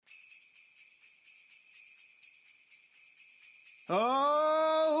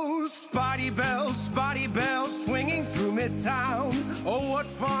Oh, Spidey-Bells, swinging through Midtown. Oh, what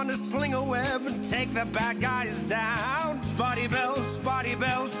fun to sling a web and take the bad guys down.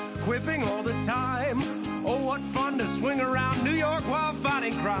 Spidey-Bells, quipping all the time. Oh, what fun to swing around New York while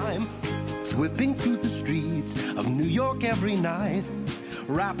fighting crime. Whipping through the streets of New York every night.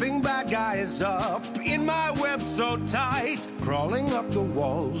 Wrapping bad guys up in my web so tight. Crawling up the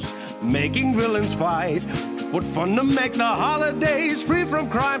walls, making villains fight. What fun to make the holidays free from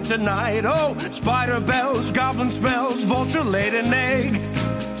crime tonight. Oh, Spider-Bells, goblin spells, vulture laid an egg.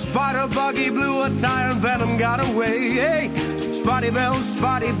 Spider buggy blew a tire and venom got away. Hey,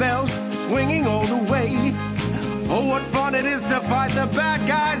 Spidey-Bells, swinging all the way. Oh, what fun it is to fight the bad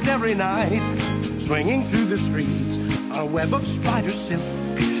guys every night. Swinging through the streets on a web of spider silk.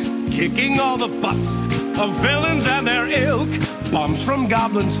 Kicking all the butts of villains and their ilk. Bombs from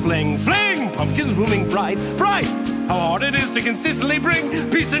goblins fling, pumpkins blooming bright. How hard it is to consistently bring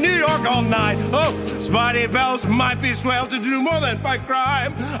peace to New York all night. Oh, Spidey-Bells might be swell to do more than fight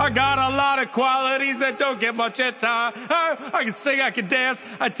crime. I got a lot of qualities that don't get much airtime. I can sing, I can dance,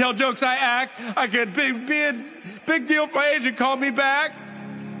 I tell jokes, I act. I could be a big deal for Asia, call me back.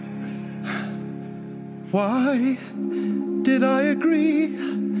 Why did I agree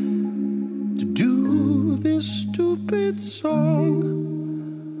to do this stupid song?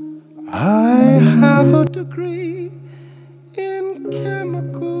 I have a degree in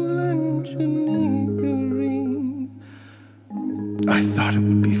chemical engineering. I thought it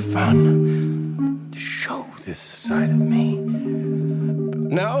would be fun to show this side of me.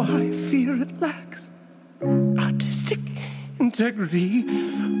 But now I fear it lacks artistic integrity.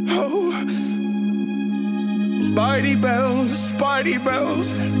 Oh, Spidey-Bells,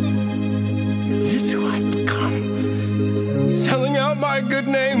 is this who I've become? Selling out my good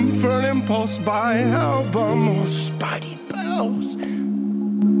name for an impulse buy album. Oh,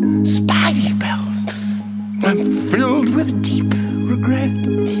 Spidey-Bells, I'm filled with deep regret.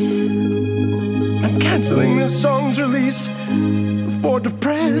 I'm canceling this song's release for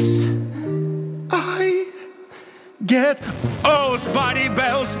depress. I get, oh,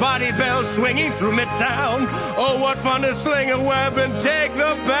 Spidey-Bells, swinging through Midtown. Oh, what fun to sling a web and take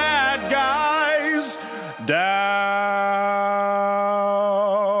the bad guys down.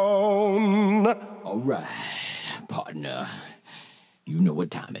 All right, partner. You know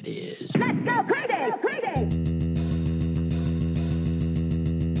what time it is. Let's go crazy!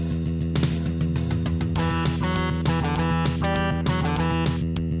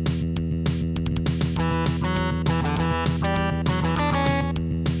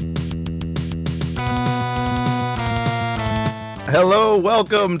 Hello,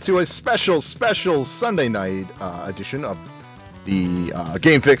 welcome to a special Sunday night edition of the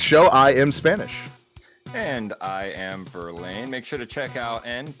Game Fix Show. I am Spanish. And I am Verlaine. Make sure to check out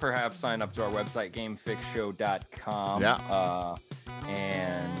and perhaps sign up to our website, gamefixshow.com. Yeah.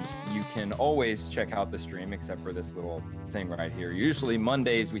 And you can always check out the stream, except for this little thing right here. Usually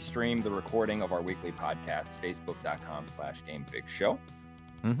Mondays, we stream the recording of our weekly podcast, facebook.com/gamefixshow.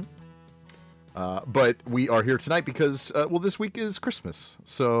 Mm-hmm. But we are here tonight because, this week is Christmas.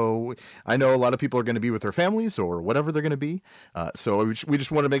 So I know a lot of people are going to be with their families or whatever they're going to be. So we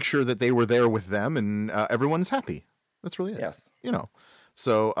just want to make sure that they were there with them and everyone's happy. That's really it. Yes.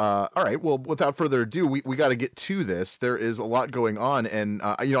 So, all right. Well, without further ado, we got to get to this. There is a lot going on. And,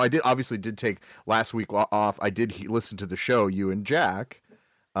 I did take last week off. I did listen to the show, you and Jack.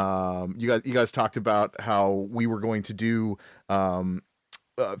 You guys talked about how we were going to do,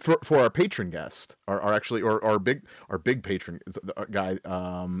 for our patron guest, our big patron guy,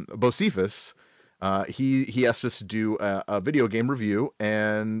 Bocephus, he asked us to do a video game review,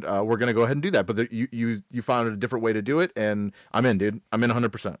 and we're gonna go ahead and do that. But you found a different way to do it, and I'm in, dude. I'm in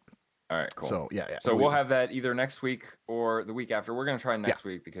 100%. All right, cool. So yeah. So we'll have that either next week or the week after. We're gonna try next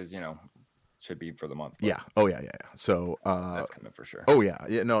week because should be for the month. Yeah. Oh yeah. So that's coming for sure. Oh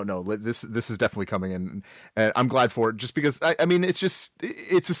yeah. No. This is definitely coming in, and I'm glad for it. Just because I mean, it's a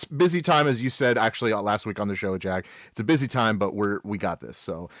busy time, as you said actually last week on the show, Jack. It's a busy time, but we got this.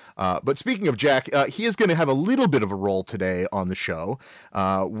 So, but speaking of Jack, he is going to have a little bit of a role today on the show.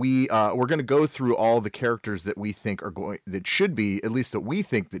 We're going to go through all the characters that we think that should be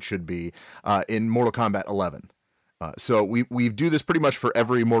in Mortal Kombat 11. So we do this pretty much for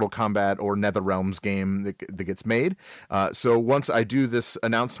every Mortal Kombat or NetherRealms game that gets made. So once I do this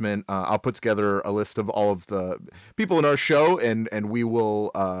announcement, I'll put together a list of all of the people in our show, and we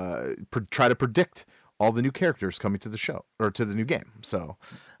will try to predict all the new characters coming to the show or to the new game. So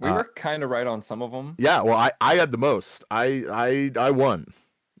we were kind of right on some of them. Yeah, well, I had the most. I won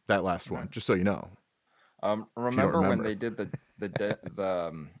that last one, just so you know. Remember when they did the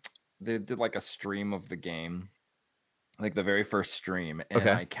they did like a stream of the game, like the very first stream, and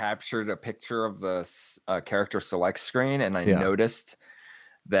Okay. I captured a picture of the character select screen, and I Yeah. noticed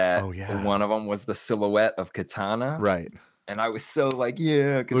that Oh, yeah. one of them was the silhouette of Katana. Right. And I was so like,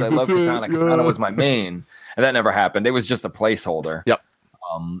 yeah, because Like, I love that's it, Katana. yeah. Katana was my main, and that never happened. It was just a placeholder. Yep.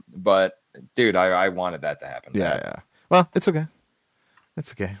 But dude, I wanted that to happen. Yeah, yeah. Well, it's okay.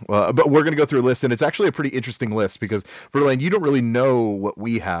 It's okay. Well, but we're gonna go through a list, and it's actually a pretty interesting list because Verlaine, you don't really know what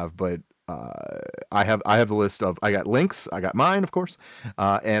we have, but I have the list of, I got Link's, I got mine, of course,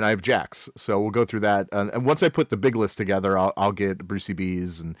 and I have Jack's. So we'll go through that, and once I put the big list together, I'll get Brucey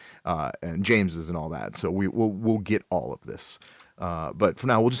B's and James's and all that. So we'll get all of this. But for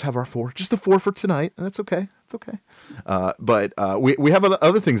now, we'll just have our four, just the four for tonight, and that's okay. It's okay. But we have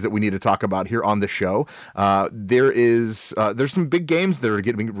other things that we need to talk about here on the show. There's some big games that are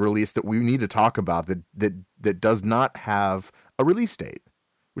getting released that we need to talk about that does not have a release date,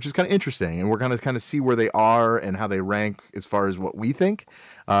 which is kind of interesting, and we're going to kind of see where they are and how they rank as far as what we think.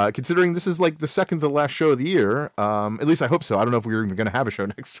 Considering this is like the second to the last show of the year, at least I hope so. I don't know if we're even going to have a show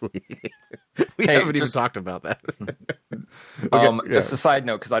next week. we haven't even talked about that. Okay, just a side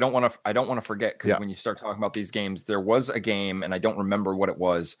note, because I don't want to forget, because Yeah. when you start talking about these games, there was a game, and I don't remember what it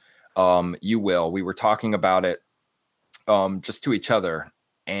was. You will. We were talking about it just to each other,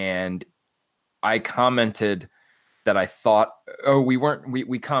 and I commented that I thought,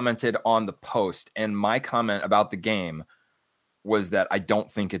 we commented on the post, and my comment about the game was that I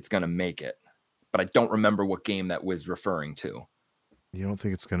don't think it's going to make it, but I don't remember what game that was referring to. You don't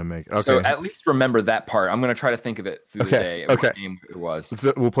think it's going to make it? Okay. So at least remember that part. I'm going to try to think of it through the day. What game it was.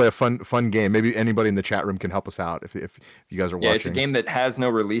 We'll play a fun game. Maybe anybody in the chat room can help us out if you guys are watching. Yeah, it's a game that has no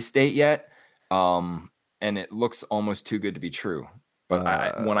release date yet, and it looks almost too good to be true.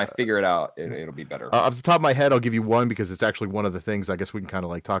 But when I figure it out, it'll be better. Off the top of my head, I'll give you one because it's actually one of the things. I guess we can kind of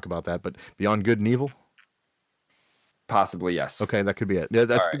like talk about that. But Beyond Good and Evil. Possibly, yes. Okay, that could be it. Yeah,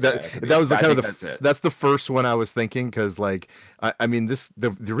 that's Right, that was the kind of that's the first one I was thinking, because like I mean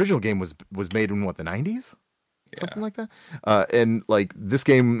the original game was made in what, the 90s, something like that, and like this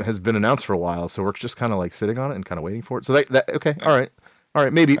game has been announced for a while, so we're just kind of like sitting on it and kind of waiting for it. So that okay, all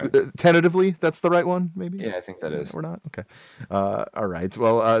right, maybe tentatively that's the right one, maybe. Yeah, I think that is. Or not. Okay, all right.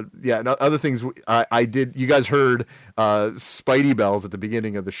 Well, yeah. No, other things I did. You guys heard Spidey-Bells at the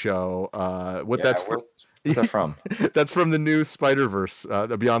beginning of the show. What's that from? That's from the new Spider-Verse,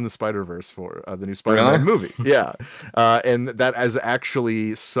 Beyond the Spider-Verse, for the new Spider-Man movie. Yeah, and that is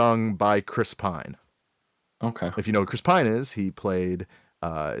actually sung by Chris Pine. Okay. If you know what Chris Pine is, he played.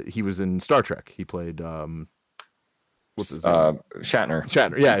 He was in Star Trek. He played. What's his name? Shatner.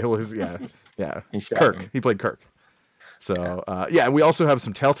 Yeah. He's Kirk. He played Kirk. So and we also have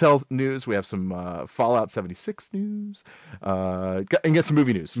some Telltale news. We have some Fallout 76 news, and get some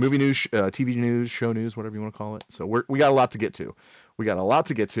movie news, TV news, show news, whatever you want to call it. So we got a lot to get to.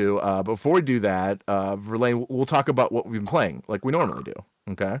 Before we do that, Verlaine, we'll talk about what we've been playing, like we normally do.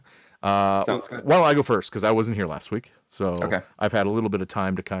 Okay. Sounds good. Why don't I go first, because I wasn't here last week, so I've had a little bit of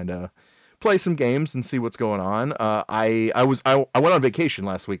time to kind of play some games and see what's going on. I went on vacation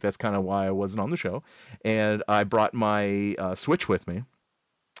last week. That's kind of why I wasn't on the show, and I brought my Switch with me,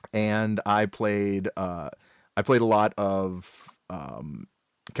 and I played a lot of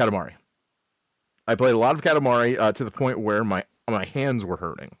Katamari. I played a lot of Katamari to the point where my hands were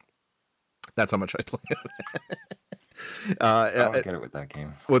hurting. That's how much I played. I don't get it with that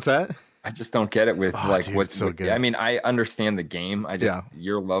game. What's that? I just don't get it with dude, what's so good. I mean, I understand the game.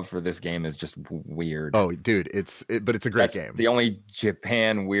 Your love for this game is just weird. Oh, dude, but it's a great game. The only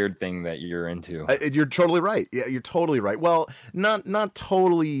Japan weird thing that you're into. You're totally right. Yeah, you're totally right. Well, not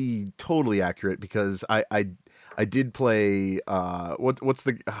totally accurate, because I did play what's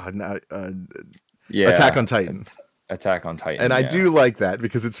the Attack on Titan. Attack on Titan. And I do like that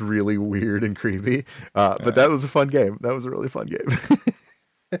because it's really weird and creepy. But that was a fun game. That was a really fun game.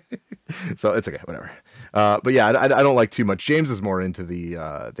 So it's okay, whatever. But yeah, I don't like too much. James is more into the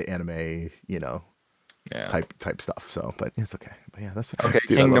anime, type stuff. So, but it's okay. But yeah, that's okay.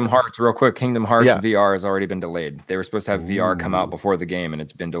 Dude, Kingdom Hearts, real quick. Kingdom Hearts VR has already been delayed. They were supposed to have VR come out before the game, and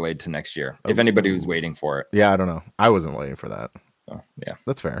it's been delayed to next year. If anybody was waiting for it. Yeah, I don't know. I wasn't waiting for that. Oh, yeah,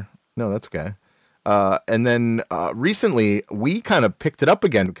 that's fair. No, that's okay. And then recently we kind of picked it up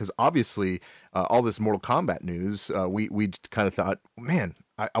again, because obviously all this Mortal Kombat news, we kind of thought, man,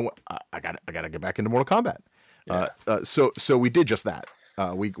 I gotta get back into Mortal Kombat. Yeah. So we did just that.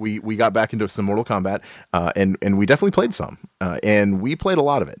 We got back into some Mortal Kombat, and we definitely played some, and we played a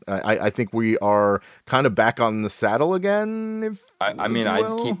lot of it. I think we are kind of back on the saddle again. I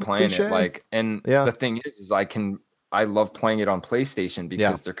keep playing it, the thing is I can I love playing it on PlayStation because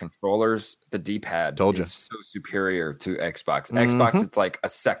Yeah. their controllers, the D-pad Told you. is so superior to Xbox. Mhm. Xbox, it's like a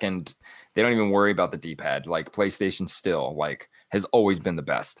second. They don't even worry about the D-pad. Like PlayStation still like has always been the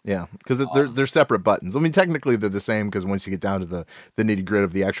best. Yeah, because they're separate buttons. I mean, technically they're the same because once you get down to the nitty gritty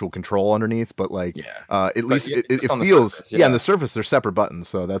of the actual control underneath, but like, at least yeah, it just on the feels, surface, yeah, on the surface they're separate buttons.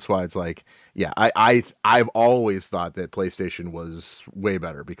 So that's why it's like, yeah, I've always thought that PlayStation was way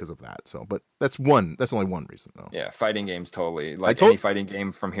better because of that. So, but that's only one reason though. Yeah, fighting games totally. Like any fighting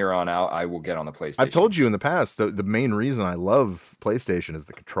game from here on out, I will get on the PlayStation. I've told you in the past the main reason I love PlayStation is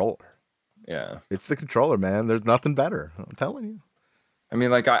the controller. Yeah, it's the controller, man. There's nothing better. I'm telling you. I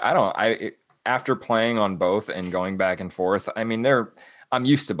mean, like after playing on both and going back and forth, I mean, I'm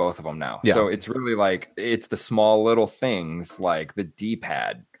used to both of them now. Yeah. So it's really like it's the small little things like the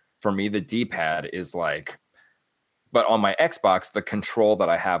D-pad. For me, the D-pad is like, but on my Xbox, the control that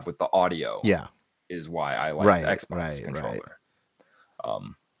I have with the audio, is why I like the Xbox controller.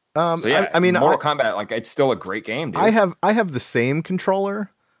 So yeah, I mean, Mortal Kombat, like it's still a great game, dude. I have the same controller.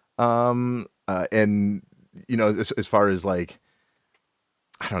 And you know, as far as like,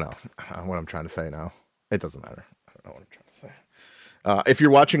 I don't know what I'm trying to say now. It doesn't matter. I don't know what I'm trying to say. If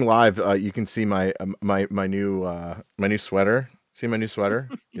you're watching live, you can see my new sweater. See my new sweater?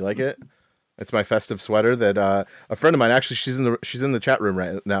 You like it? It's my festive sweater that a friend of mine, actually, she's in the chat room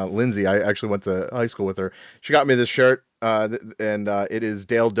right now. Lindsay, I actually went to high school with her. She got me this shirt, and it is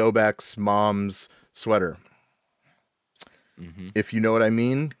Dale Dobeck's mom's sweater. Mm-hmm. If you know what I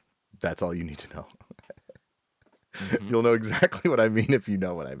mean, that's all you need to know. Mm-hmm. You'll know exactly what I mean if you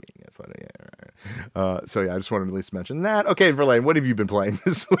know what I mean. That's what right. So yeah, I just wanted to at least mention that. Okay, Verlaine, what have you been playing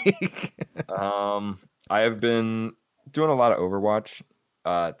this week? I have been doing a lot of Overwatch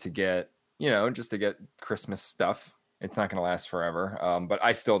to get, just to get Christmas stuff. It's not going to last forever. But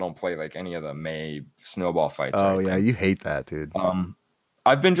I still don't play like any of the May snowball fights. Oh yeah, you hate that, dude.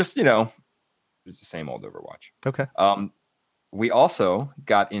 I've been just, it's the same old Overwatch. Okay. We also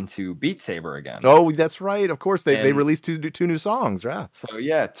got into Beat Saber again. Oh, that's right. Of course, they released two new songs, right? So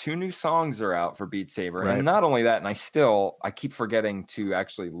yeah, 2 new songs are out for Beat Saber, right. And not only that, and I keep forgetting to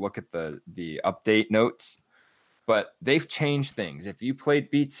actually look at the update notes, but they've changed things. If you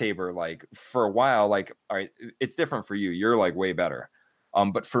played Beat Saber like for a while, like all right, it's different for you. You're like way better.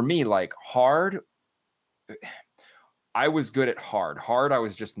 But for me, like hard, I was good at hard. Hard, I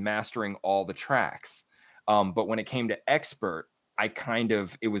was just mastering all the tracks. But when it came to expert,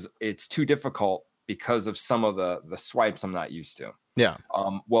 it's too difficult because of some of the swipes I'm not used to. Yeah.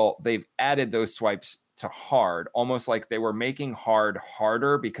 Well, they've added those swipes to hard, almost like they were making hard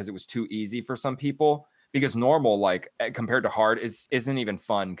harder because it was too easy for some people. Because normal, like compared to hard, isn't even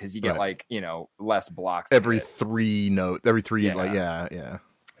fun because you get like less blocks every three. Yeah.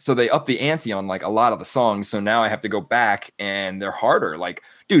 So they up the ante on like a lot of the songs. So now I have to go back and they're harder. Like,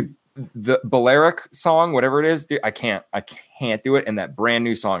 dude. The Balearic song, whatever it is, dude, I can't do it. And that brand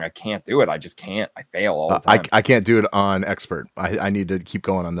new song, I can't do it. I just can't. I fail all the time. I can't do it on expert. I need to keep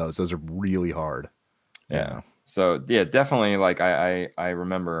going on those. Those are really hard. Yeah. So yeah, definitely. Like I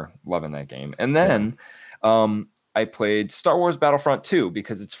remember loving that game. And then I played Star Wars Battlefront 2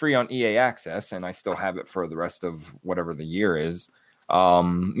 because it's free on EA Access, and I still have it for the rest of whatever the year is.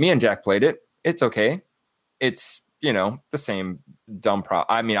 Me and Jack played it. It's okay. It's the same dumb problem.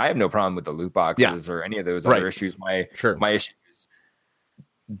 I mean, I have no problem with the loot boxes or any of those other issues. My issue is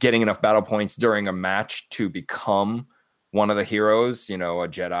getting enough battle points during a match to become one of the heroes, a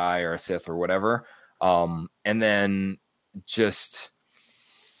Jedi or a Sith or whatever. And then just,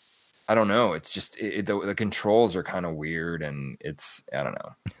 I don't know. It's just, the controls are kind of weird and I don't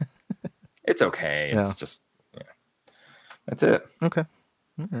know. It's okay. It's just, that's it. Okay.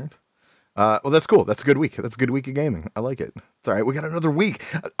 All right. Well, that's cool. That's a good week. That's a good week of gaming. I like it. It's all right. We got another week.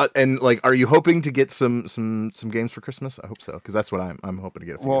 And like, are you hoping to get some games for Christmas? I hope so, because that's what I'm hoping to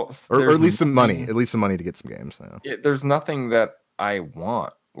get. Or at least some money. At least some money to get some games. There's nothing that I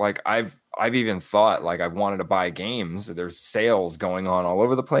want. Like I've even thought like I've wanted to buy games. There's sales going on all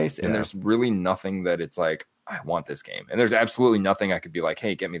over the place, and there's really nothing that it's like I want this game. And there's absolutely nothing I could be like,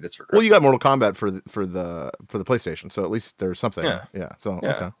 hey, get me this for Christmas. Well, you got Mortal Kombat for the PlayStation, so at least there's something. Yeah. So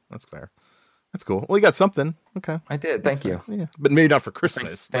okay, that's fair. That's cool. Well, you got something. Okay. I did. Thank you. Yeah. But maybe not for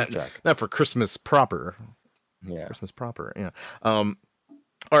Christmas. Thanks, Jack. Not for Christmas proper. Yeah. Christmas proper. Yeah. All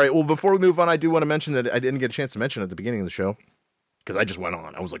right. Well, before we move on, I do want to mention that I didn't get a chance to mention at the beginning of the show because I just went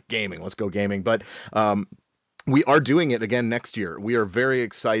on. I was like, gaming. Let's go gaming. But we are doing it again next year. We are very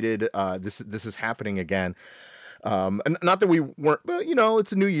excited. This is happening again. And not that we weren't, but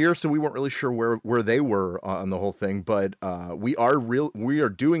it's a new year, so we weren't really sure where they were on the whole thing. But we are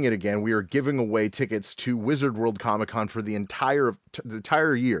doing it again. We are giving away tickets to Wizard World Comic Con for the entire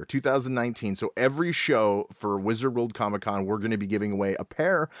year, 2019. So every show for Wizard World Comic Con, we're going to be giving away a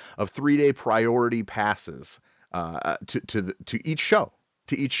pair of 3-day priority passes to each show.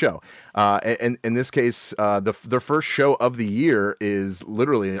 And in this case, the first show of the year is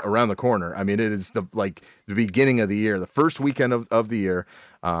literally around the corner. I mean, it is the beginning of the year, the first weekend of the year.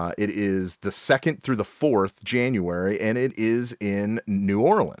 It is the 2nd through the 4th January, and it is in New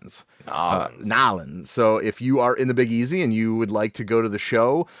Orleans. Nolans. So if you are in the Big Easy and you would like to go to the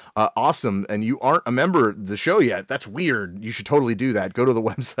show, awesome. And you aren't a member of the show yet, that's weird. You should totally do that. Go to the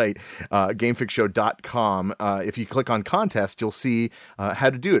website, gamefixshow.com. If you click on contest, you'll see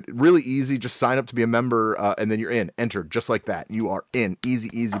how to do it. Really easy. Just sign up to be a member, and then you're in. Enter just like that. You are in. Easy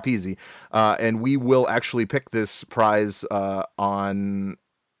peasy. And we will actually pick this prize on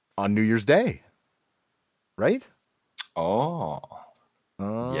New Year's Day. Right? Oh.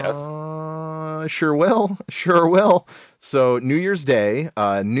 Yes. Sure will. So New Year's Day,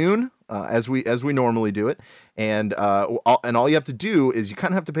 noon, as we normally do it, and all you have to do is you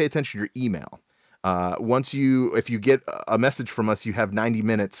kind of have to pay attention to your email. If you get a message from us, you have 90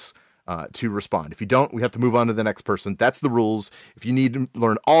 minutes to respond. If you don't, we have to move on to the next person. That's the rules. If you need to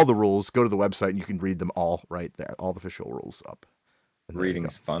learn all the rules, go to the website and you can read them all right there. All the official rules up. Reading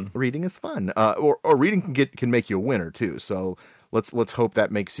is fun. Reading is fun. Or reading can make you a winner too. So let's hope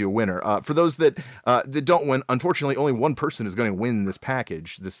that makes you a winner. For those that don't win, unfortunately, only one person is going to win this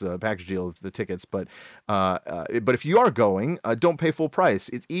package deal of the tickets. But if you are going, don't pay full price.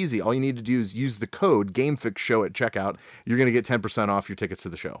 It's easy. All you need to do is use the code GameFixShow at checkout. You're going to get 10% off your tickets to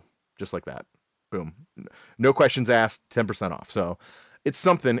the show, just like that. Boom. No questions asked. 10% off. So. It's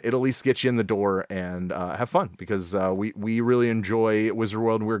something. It'll at least get you in the door and have fun because we really enjoy Wizard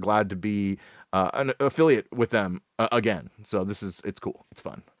World and we're glad to be an affiliate with them again. So it's cool. It's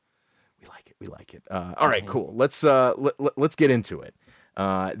fun. We like it. All right, cool. Let's get into it.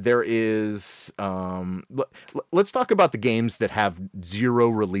 There is let's talk about the games that have 0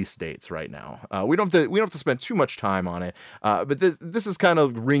 release dates right now. We don't have to spend too much time on it. But this is kind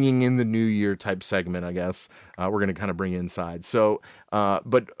of ringing in the new year type segment, I guess. We're going to kind of bring inside. So,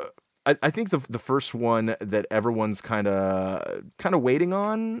 but I think the first one that everyone's kind of waiting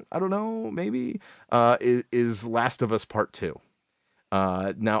on, I don't know, maybe, is Last of Us Part 2.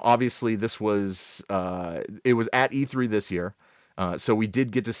 Now, obviously, it was at E3 this year. So we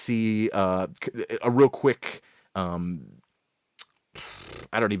did get to see a real quick. I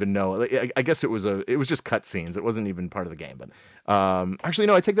don't even know. I guess it was just cutscenes. It wasn't even part of the game. But actually,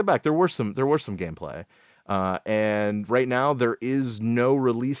 no, I take that back. There were some gameplay. And right now there is no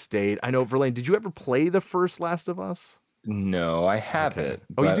release date. I know, Verlaine, did you ever play the first Last of Us? No, I have it.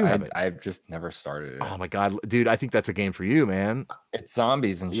 Oh, you do have it. I've just never started it. Oh my God, dude! I think that's a game for you, man. It's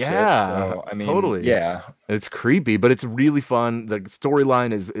zombies and shit. Yeah, So, I mean, totally. Yeah, it's creepy, but it's really fun. The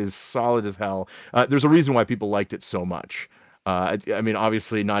storyline is solid as hell. There's a reason why people liked it so much. I mean,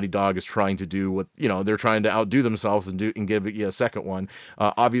 obviously, Naughty Dog is trying to do what they're trying to outdo themselves and give it a second one.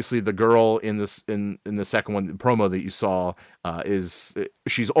 Obviously, the girl in the second one, the promo that you saw,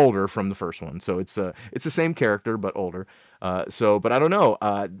 she's older from the first one, so it's the same character but older. But I don't know.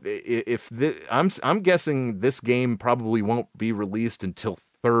 I'm guessing this game probably won't be released until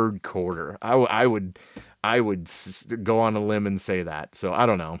third quarter. I would go on a limb and say that. So I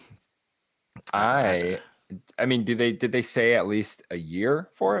don't know. I mean, did they say at least a year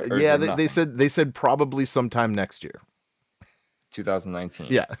for it? Yeah, they said probably sometime next year, 2019.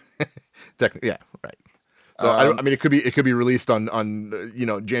 Yeah, technically, yeah, right. So I mean, it could be released on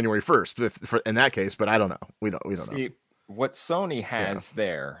January 1st in that case, but I don't know. We don't know. What Sony has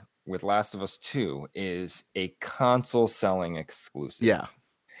there with Last of Us 2 is a console selling exclusive. Yeah,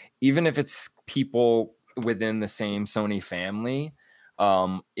 even if it's people within the same Sony family.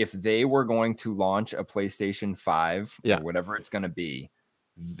 If they were going to launch a PlayStation 5 or whatever it's going to be,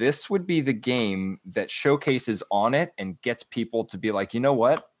 this would be the game that showcases on it and gets people to be like, you know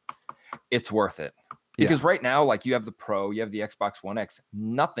what? It's worth it. Because right now, like, you have the Pro, you have the Xbox One X,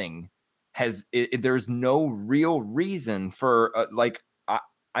 nothing has, there's no real reason for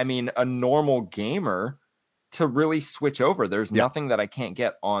a normal gamer to really switch over. There's nothing that I can't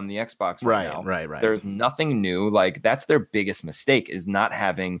get on the Xbox right now. Right. There's nothing new. Like, that's their biggest mistake, is not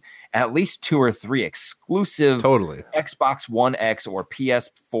having at least 2 or 3 exclusive Xbox One X or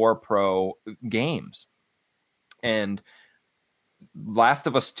PS4 Pro games. And Last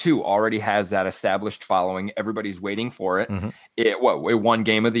of Us 2 already has that established following. Everybody's waiting for it. Mm-hmm. It won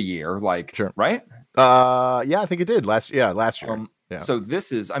Game of the Year, right? Yeah, I think it did last year. Yeah. So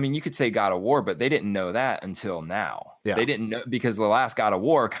this is, I mean, you could say God of War, but they didn't know that until now. Yeah. They didn't know because the last God of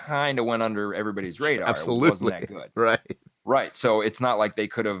War kind of went under everybody's radar. Absolutely. It wasn't that good. Right. So it's not like they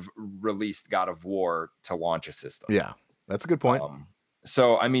could have released God of War to launch a system. Yeah, that's a good point.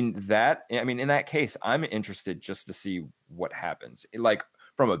 So I mean, in that case, I'm interested just to see what happens. Like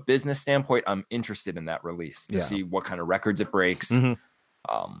from a business standpoint, I'm interested in that release to see what kind of records it breaks.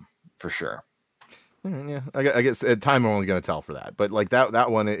 For sure. Yeah, I guess time I'm only going to tell for that, but like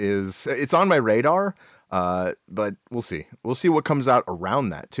that one it's on my radar. But we'll see what comes out around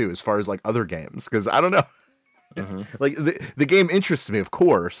that too, as far as like other games, because I don't know. Like the game interests me, of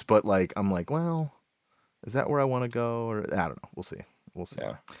course, but like I'm like, well, is that where I want to go, or I don't know. We'll see.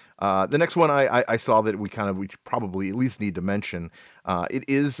 Yeah. The next one I saw that we probably at least need to mention. It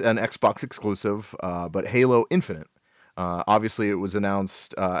is an Xbox exclusive, but Halo Infinite. Obviously, it was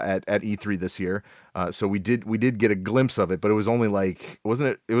announced at E3 this year, so we did get a glimpse of it, but it was only like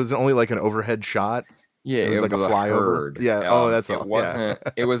it was only like an overhead shot. Yeah, it was like a flyover. Yeah. That's it all. Wasn't.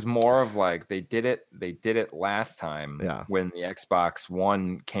 It was more of like they did it last time. Yeah. When the Xbox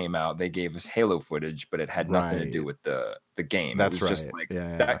One came out, they gave us Halo footage, but it had nothing to do with the game. That's it was right. Just like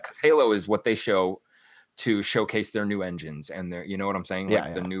that. Halo is what they show to showcase their new engines and their, you know what I'm saying?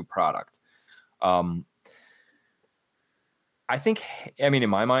 Like the new product. I think, in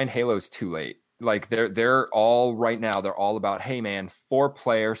my mind, Halo's too late. Like they're all right now. They're all about, hey man,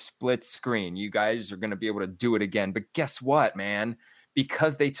 4-player split screen. You guys are going to be able to do it again. But guess what, man?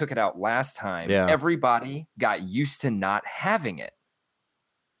 Because they took it out last time, everybody got used to not having it.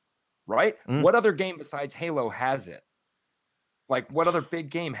 Right? What other game besides Halo has it? Like what other big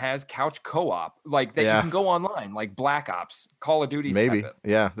game has couch co-op? Like that you can go online, like Black Ops, Call of Duty's maybe.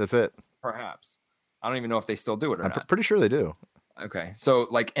 Yeah, that's it. Perhaps. I don't even know if they still do it or not. I'm pretty sure they do. Okay. So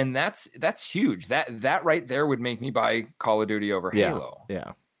like, and that's huge. That right there would make me buy Call of Duty over Halo.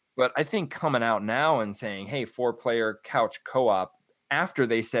 Yeah. But I think coming out now and saying, hey, 4-player couch co-op, after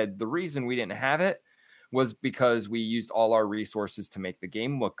they said the reason we didn't have it was because we used all our resources to make the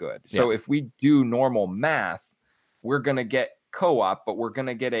game look good. So if we do normal math, we're going to get co-op, but we're going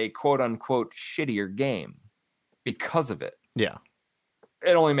to get a quote unquote shittier game because of it. Yeah.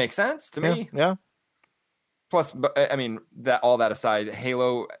 It only makes sense to me. Yeah. Plus, all that aside,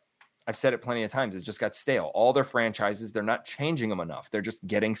 Halo, I've said it plenty of times, it's just got stale. All their franchises, they're not changing them enough. They're just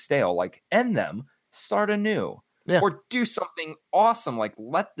getting stale. Like, end them, start anew. Yeah. Or do something awesome. Like,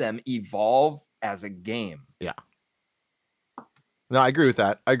 let them evolve as a game. Yeah. No, I agree with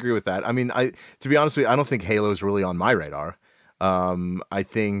that. I mean, to be honest with you, I don't think Halo is really on my radar. I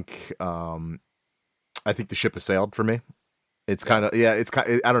think the ship has sailed for me. It's kind of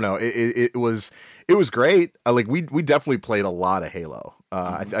I don't know. It was great. Like we definitely played a lot of Halo.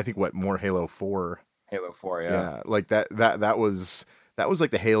 I think more Halo 4. Halo 4, yeah. Yeah, like that was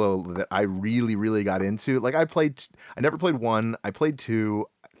like the Halo that I really, really got into. Like I never played 1. I played 2.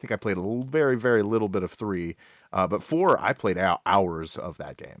 I think I played a very, very little bit of 3. But 4, I played hours of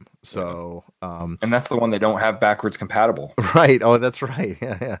that game. So, and that's the one they don't have backwards compatible. Right. Oh, that's right.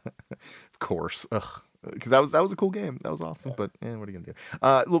 Yeah. Of course. Ugh. Because that was a cool game. That was awesome. But what are you gonna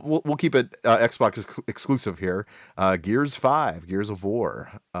do? We'll keep it Xbox exclusive here. Gears 5, Gears of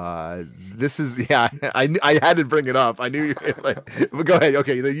War. This is I had to bring it up. I knew you. But go ahead.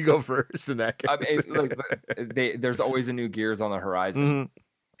 Okay, then you go first in that case. There's always a new Gears on the horizon.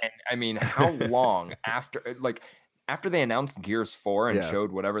 And I mean, how long after they announced Gears 4 and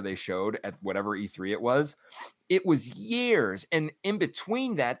showed whatever they showed at whatever E3 it was years. And in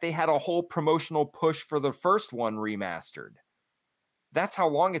between that, they had a whole promotional push for the first one remastered. That's how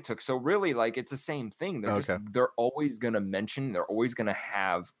long it took. So really, like, it's the same thing. They're always going to mention, they're always going to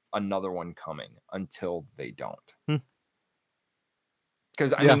have another one coming until they don't.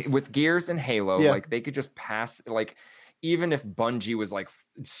 Because I mean, with Gears and Halo, like they could just pass, like, even if Bungie was like,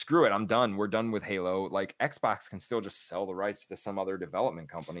 screw it, I'm done. We're done with Halo. Like Xbox can still just sell the rights to some other development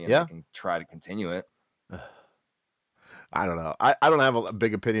company and they can try to continue it. I don't know. I don't have a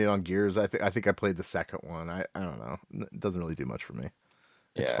big opinion on Gears. I think I played the second one. I don't know. It doesn't really do much for me.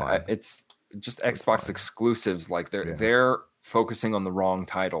 It's fine. It's just Xbox exclusives. Like they're focusing on the wrong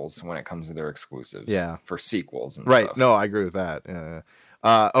titles when it comes to their exclusives. Yeah. For sequels and stuff. No, I agree with that. Yeah.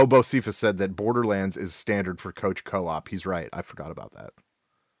 Obo Cephas said that Borderlands is standard for coach co-op. He's right. I forgot about that.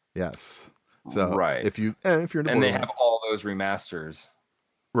 Yes. So if you're into and they have all those remasters.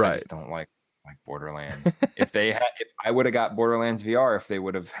 Right. I just don't like Borderlands. if I would have got Borderlands VR if they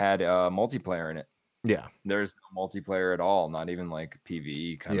would have had multiplayer in it. Yeah. There's no multiplayer at all, not even like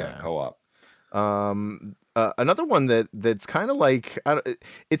PvE kind of co-op. Another one that's kind of like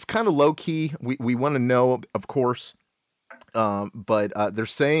it's kind of low key. We want to know, of course, but they're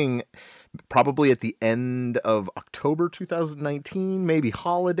saying probably at the end of October 2019, maybe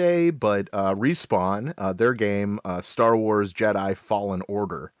holiday. But Respawn, their game, Star Wars Jedi Fallen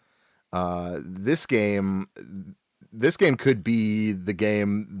Order. This game could be the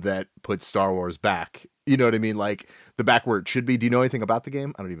game that puts Star Wars back. You know what I mean? Like the back where it should be. Do you know anything about the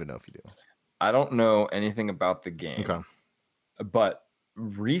game? I don't even know if you do. I don't know anything about the game. Okay. But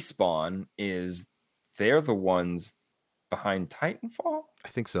Respawn they're the ones behind Titanfall? I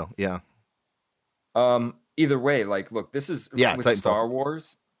think so. Yeah. Either way, like, look, this is with Titanfall. Star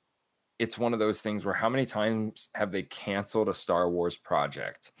Wars. It's one of those things where how many times have they canceled a Star Wars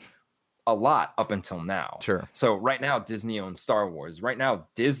project? A lot up until now. Sure. So right now, Disney owns Star Wars. Right now,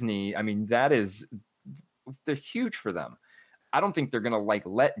 Disney, I mean, they're huge for them. I don't think they're going to like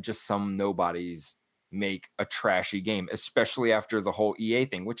let just some nobodies make a trashy game, especially after the whole EA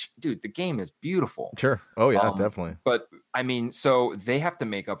thing, which, dude, the game is beautiful. Sure. Oh yeah, definitely. But I mean, so they have to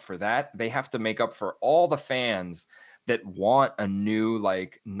make up for that. They have to make up for all the fans that want a new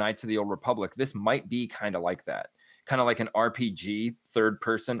like Knights of the Old Republic. This might be kind of like that. Kind of like an RPG third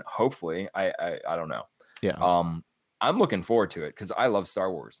person. Hopefully, I don't know. Yeah. I'm looking forward to it because I love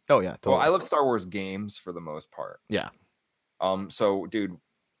Star Wars. Oh yeah. Totally. Well, I love Star Wars games for the most part. Yeah. So dude,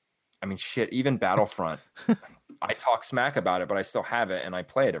 I mean, shit. Even Battlefront, I talk smack about it, but I still have it and I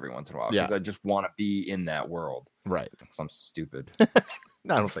play it every once in a while because I just want to be in that world. Right. Because I'm stupid.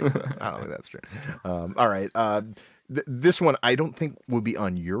 No, I don't think so. I don't think that's true. All right. This one I don't think would be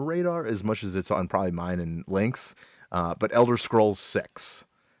on your radar as much as it's on probably mine and Link's. But Elder Scrolls 6.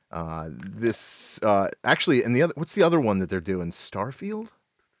 This actually, and what's the other one that they're doing? Starfield?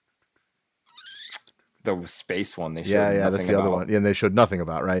 The space one they showed. Yeah, that's the other one. Yeah, and they showed nothing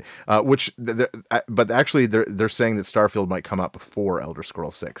about, right? But actually they're saying that Starfield might come out before Elder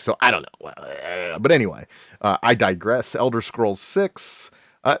Scrolls 6. So I don't know. But anyway, I digress. Elder Scrolls 6.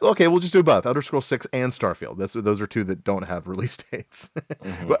 Okay, we'll just do both. Elder Scrolls 6 and Starfield. Those are two that don't have release dates.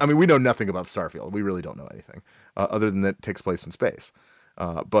 Mm-hmm. But I mean, we know nothing about Starfield. We really don't know anything other than that it takes place in space.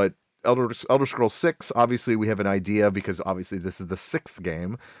 But Elder Scrolls 6, obviously we have an idea because obviously this is the 6th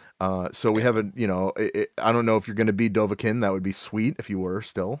game. So we haven't, I don't know if you're going to be Dovahkiin. That would be sweet if you were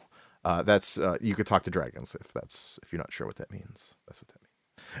still. That's you could talk to dragons if you're not sure what that means. That's what that means.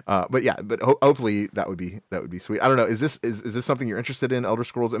 But yeah, hopefully that would be sweet. I don't know. Is this something you're interested in, Elder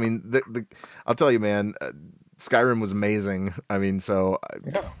Scrolls? I mean, I'll tell you, man, Skyrim was amazing. I mean, so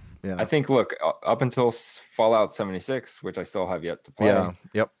yeah. I think, look, up until Fallout 76, which I still have yet to play. Yeah.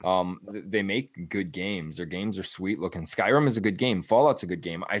 Yep. They make good games. Their games are sweet looking. Skyrim is a good game. Fallout's a good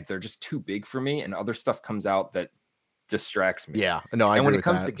game. They're just too big for me, and other stuff comes out that distracts me. Yeah. No, I agree with that.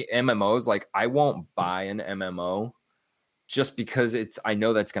 And when it comes to MMOs, like I won't buy an MMO just because I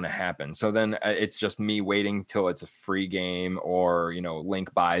know that's going to happen. So then it's just me waiting till it's a free game or,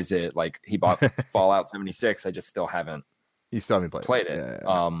 Link buys it. Like he bought Fallout 76. I just still haven't. You still haven't played it.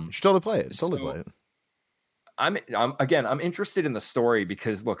 Yeah. You should totally play it. Play it. I'm interested in the story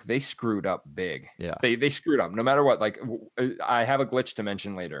because look, they screwed up big. Yeah. They screwed up no matter what. Like I have a glitch to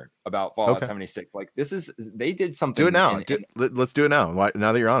mention later about Fallout 76. Like they did something. Do it now. Let's do it now.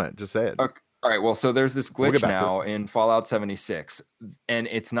 Now that you're on it, just say it. Okay. All right. Well, so there's this glitch now in Fallout 76 and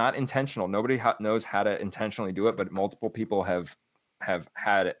it's not intentional. Nobody knows how to intentionally do it, but multiple people have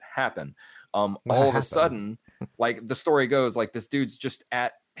had it happen. All of a sudden, like the story goes, like this dude's just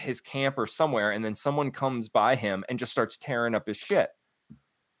at his camp or somewhere, and then someone comes by him and just starts tearing up his shit.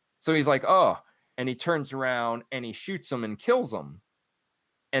 So he's like, oh, and he turns around and he shoots him and kills him.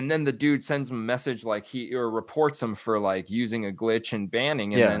 And then the dude sends him a message like or reports him for like using a glitch and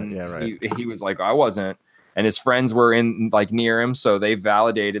banning. And then he was like, I wasn't. And his friends were in like near him. So they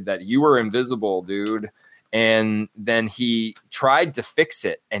validated that you were invisible, dude. And then he tried to fix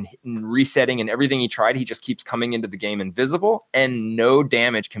it and resetting and everything he tried. He just keeps coming into the game invisible and no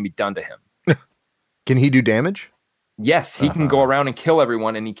damage can be done to him. Can he do damage? Yes, he can go around and kill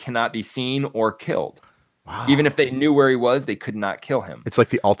everyone and he cannot be seen or killed. Wow. Even if they knew where he was, they could not kill him. It's like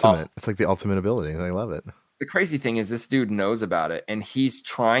the ultimate. It's like the ultimate ability. I love it. The crazy thing is this dude knows about it and he's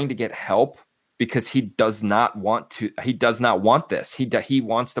trying to get help because he does not want this. He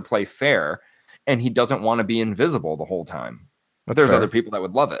wants to play fair. And he doesn't want to be invisible the whole time. But there's other people that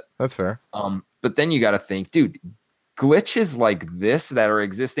would love it. That's fair. But then you got to think, dude, glitches like this that are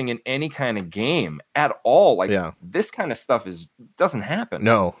existing in any kind of game at all, like this kind of stuff doesn't happen.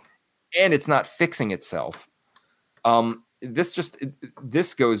 No. And it's not fixing itself.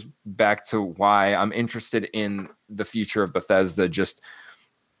 This goes back to why I'm interested in the future of Bethesda. Just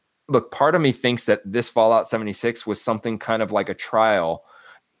look, part of me thinks that this Fallout 76 was something kind of like a trial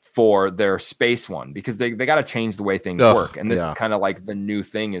for their space one, because they got to change the way things work. And this is kind of like the new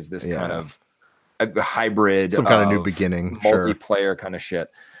thing, is this kind of a hybrid, some kind of new beginning, multiplayer kind of shit.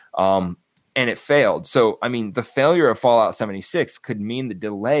 And it failed. So, I mean, the failure of Fallout 76 could mean the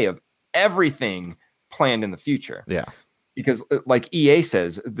delay of everything planned in the future. Yeah. Because like EA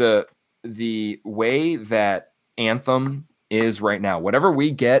says, the way that Anthem is right now, whatever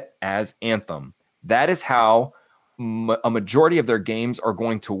we get as Anthem, that is how a majority of their games are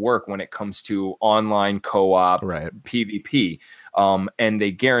going to work when it comes to online co-op, PvP. And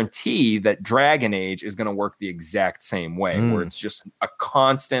they guarantee that Dragon Age is going to work the exact same way, where it's just a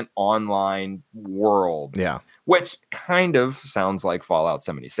constant online world. Yeah. Which kind of sounds like Fallout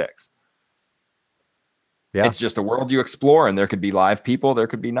 76. Yeah. It's just a world you explore, and there could be live people, there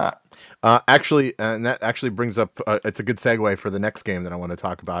could be not. Actually, and that actually brings up, it's a good segue for the next game that I want to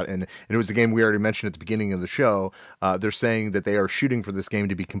talk about. And it was a game we already mentioned at the beginning of the show. They're saying that they are shooting for this game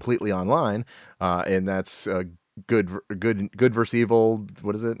to be completely online. And that's good versus evil.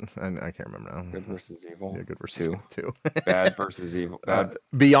 What is it? I can't remember now. Good versus evil. Yeah, good versus evil too. Bad versus evil. Bad.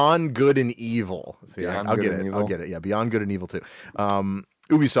 Beyond good and evil. See, I'll get it. I'll get it. Yeah, Beyond Good and Evil 2.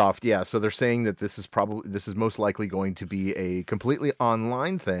 Ubisoft, yeah. So they're saying that this is most likely going to be a completely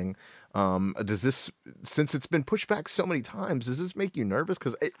online thing. Does this, since it's been pushed back so many times, does this make you nervous?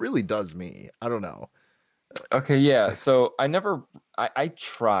 Because it really does me. I don't know. Okay, yeah. So I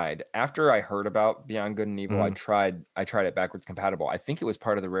tried, after I heard about Beyond Good and Evil, I tried it backwards compatible. I think it was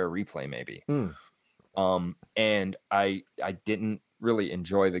part of the Rare Replay, maybe. And I didn't really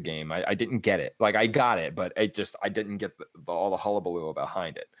enjoy the game. I didn't get it. Like, I got it, but I didn't get all the hullabaloo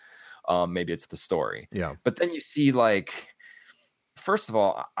behind it. Maybe it's the story. Yeah. But then you see, like, first of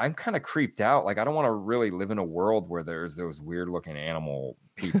all, I'm kind of creeped out. Like, I don't want to really live in a world where there's those weird looking animal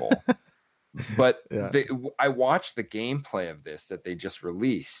people. But I watched the gameplay of this that they just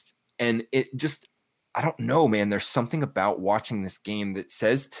released, and it just, I don't know, man. There's something about watching this game that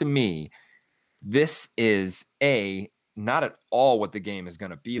says to me, this is not at all what the game is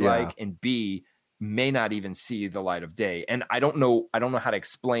going to be like, and B, may not even see the light of day. And I don't know how to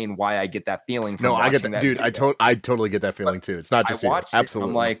explain why I get that feeling. From I get that, dude. I totally get that feeling too. It's not just you.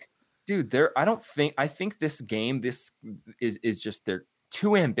 Absolutely. I'm like, dude, I think this game, this is just, they're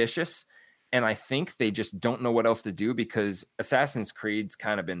too ambitious. And I think they just don't know what else to do, because Assassin's Creed's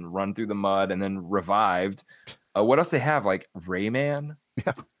kind of been run through the mud and then revived. What else they have? Like Rayman?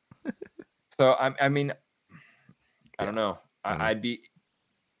 Yeah. So, I mean, I don't know. I'm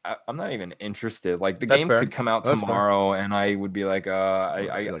not even interested. Like, the game could come out tomorrow, and I would be like,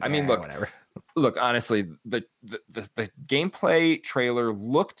 I mean, look, whatever. Look, honestly, the gameplay trailer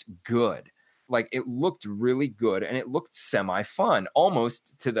looked good. Like, it looked really good, and it looked semi-fun,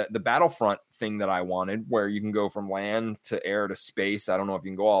 almost to the Battlefront thing that I wanted, where you can go from land to air to space. I don't know if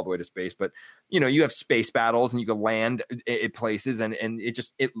you can go all the way to space, but you have space battles, and you can land at places, and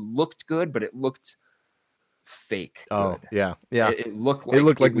it looked good, but it looked fake. Oh, good. Yeah. It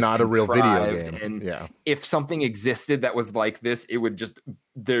looked like not a real video game. And if something existed that was like this, it would just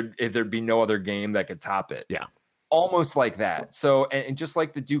there'd be no other game that could top it. Yeah. Almost like that. So, and just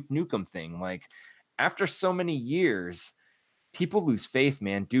like the Duke Nukem thing, like, after so many years, people lose faith,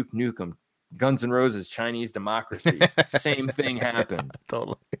 man. Duke Nukem, Guns N' Roses, Chinese Democracy, same thing happened.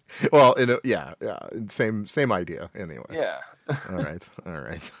 Totally. Well, same idea anyway. Yeah. All right.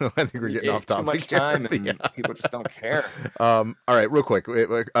 I think we're getting off topic. Too much time, and people just don't care. All right, real quick.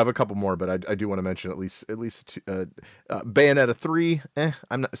 I have a couple more, but I do want to mention at least two, Bayonetta 3.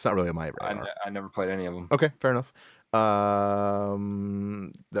 It's not really on my radar. I never played any of them. Okay, fair enough.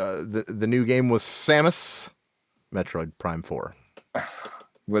 The new game was Samus, Metroid Prime 4.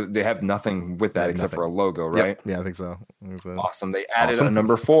 Well, they have nothing with that except for a logo, right? Yep. Yeah, I think so. Awesome. They added a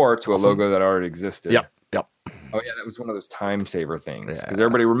number 4 to a logo that already existed. Yep. Oh, yeah, that was one of those time saver things. Because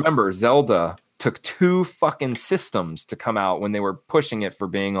everybody remembers Zelda took 2 fucking systems to come out when they were pushing it for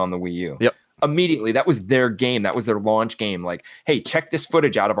being on the Wii U. Yep. Immediately, that was their game. That was their launch game. Like, hey, check this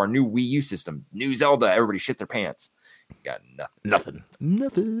footage out of our new Wii U system. New Zelda. Everybody shit their pants. You got nothing.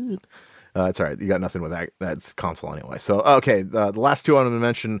 Nothing. It's all right. You got nothing with that. That's console anyway. So, okay. The last two I'm going to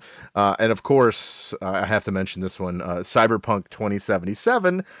mention, and of course, I have to mention this one, Cyberpunk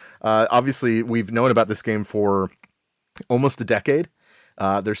 2077. Obviously, we've known about this game for almost a decade.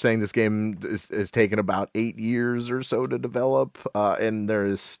 They're saying this game is taken about 8 years or so to develop, and there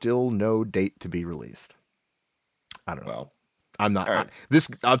is still no date to be released. I don't know. Well, I'm not. Right.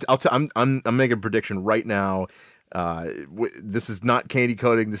 I'm making a prediction right now. This is not candy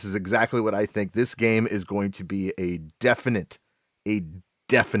coating. This is exactly what I think. This game is going to be a definite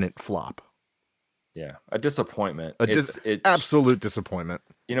definite flop. Yeah, a disappointment. Absolute disappointment.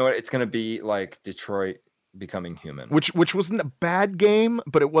 You know what? It's going to be like Detroit Becoming Human, which wasn't a bad game,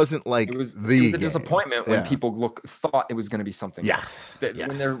 but it wasn't like it was a disappointment when people thought it was going to be something else.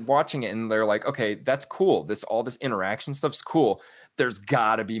 When they're watching it and they're like, okay, that's cool. All this interaction stuff's cool. There's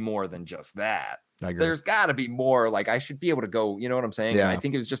got to be more than just that. There's got to be more. Like, I should be able to go. You know what I'm saying? Yeah. And I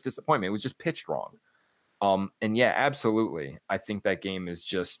think it was just disappointment. It was just pitched wrong. And yeah, absolutely. I think that game is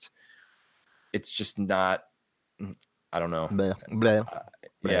just. It's just not. I don't know.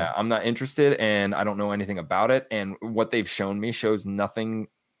 Yeah, I'm not interested, and I don't know anything about it. And what they've shown me shows nothing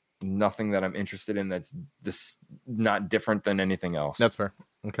that I'm interested in. That's this not different than anything else. That's fair.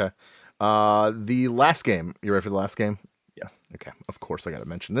 Okay. The last game. You ready for the last game? Yes. Okay. Of course, I got to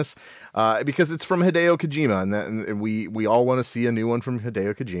mention this because it's from Hideo Kojima, and we all want to see a new one from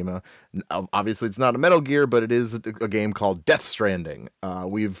Hideo Kojima. Obviously, it's not a Metal Gear, but it is a game called Death Stranding.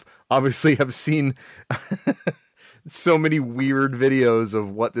 We've obviously have seen. So many weird videos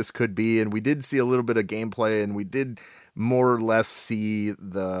of what this could be, and we did see a little bit of gameplay, and we did more or less see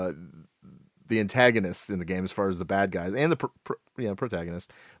the antagonists in the game as far as the bad guys and the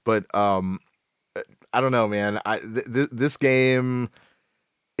protagonist. But I don't know, man. This game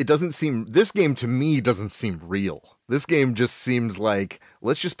to me doesn't seem real. This game just seems like,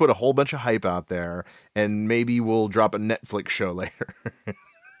 let's just put a whole bunch of hype out there, and maybe we'll drop a Netflix show later.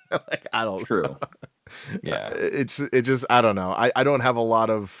 Like, I don't know. Yeah, it just I don't know. I don't have a lot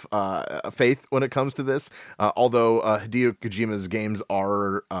of faith when it comes to this. Although Hideo Kojima's games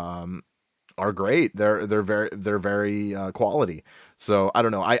are great. They're very quality. So I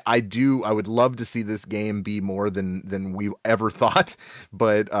don't know. I would love to see this game be more than we ever thought.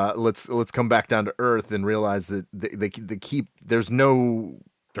 But let's come back down to earth and realize that they keep there's nowhere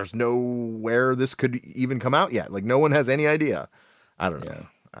this could even come out yet. Like, no one has any idea. I don't know.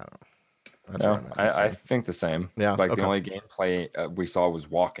 I think the same. Yeah. Like, the only gameplay we saw was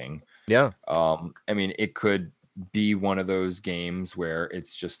walking. Yeah. I mean, it could be one of those games where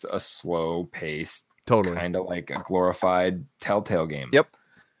it's just a slow paced, kind of like a glorified Telltale game. Yep.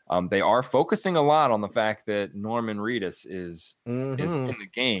 They are focusing a lot on the fact that Norman Reedus is in the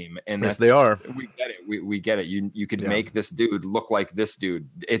game, and yes, they are. We get it. We get it. You could make this dude look like this dude.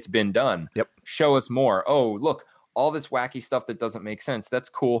 It's been done. Yep. Show us more. Oh, look. All this wacky stuff that doesn't make sense. That's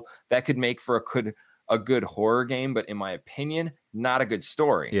cool. That could make for a good horror game, but in my opinion, not a good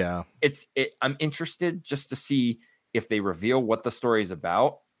story. Yeah. I'm interested just to see if they reveal what the story is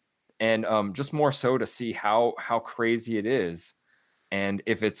about, and just more so to see how crazy it is, and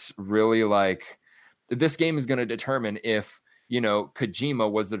if it's really like this game is going to determine if,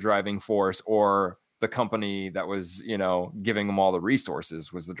 Kojima was the driving force, or the company that was, giving him all the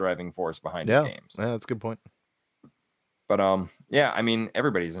resources was the driving force behind his games. Yeah, that's a good point. But yeah, I mean,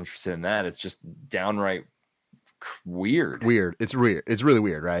 everybody's interested in that. It's just downright weird. It's weird. It's really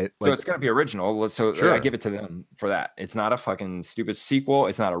weird, right? So it's gonna be original. So sure. I give it to them for that. It's not a fucking stupid sequel.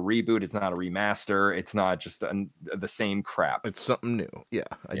 It's not a reboot. It's not a remaster. It's not just the same crap. It's something new. Yeah,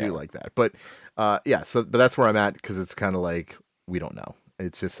 I do like that. But yeah. So, but that's where I'm at, because it's kind of like, we don't know.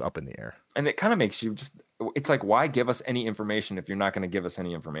 It's just up in the air. And it kind of makes you just. It's like, why give us any information if you're not going to give us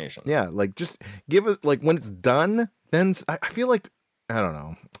any information? Yeah, like, just give us, like, when it's done, then I feel like, I don't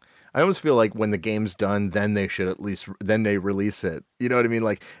know. I almost feel like when the game's done, then they should then they release it. You know what I mean?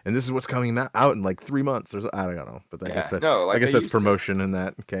 Like, and this is what's coming out in like 3 months or so. I don't know. But I guess that's promotion in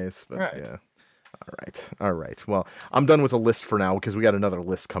that case. But right. Yeah. All right. Well, I'm done with a list for now, because we got another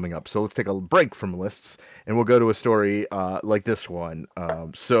list coming up. So let's take a break from lists, and we'll go to a story like this one.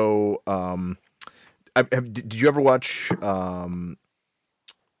 Did you ever watch the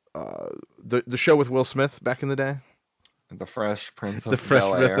show with Will Smith back in the day? The Fresh Prince of Bel-Air. The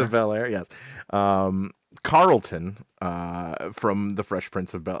Fresh Prince of Bel-Air, yes. Carlton from The Fresh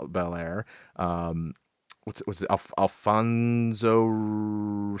Prince of Bel-Air. Was it Alfonso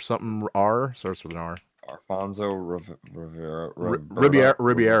something R? Starts with an R. Alfonso Ribeiro.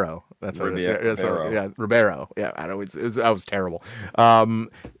 That's what Ribeiro. Yeah, I know that was terrible.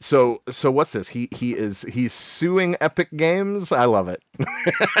 So what's this? He's suing Epic Games. I love it.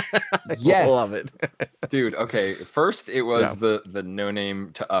 Yes, I love it, dude. Okay, first it was the no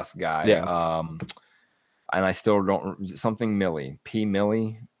name to us guy. Yeah. And I still don't something Millie P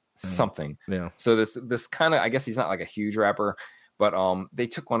Millie something. Yeah. So this kind of, I guess he's not like a huge rapper. But they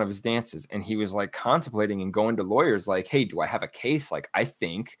took one of his dances, and he was like contemplating and going to lawyers like, hey, do I have a case? Like, I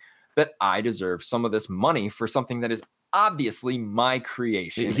think that I deserve some of this money for something that is obviously my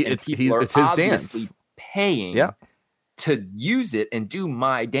creation. It's his dance. Paying to use it and do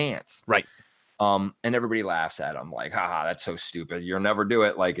my dance. Right. And everybody laughs at him like, haha, that's so stupid. You'll never do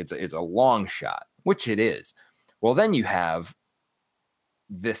it. Like it's a long shot, which it is. Well, then you have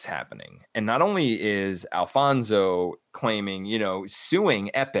this happening. And not only is Alfonso claiming,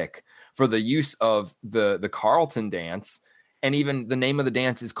 suing Epic for the use of the Carlton dance, and even the name of the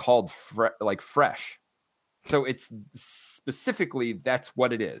dance is called Fresh. So it's specifically, that's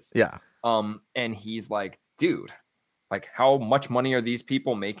what it is. Yeah. And he's like, dude, like how much money are these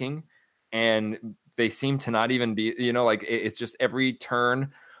people making? And they seem to not even be, it's just every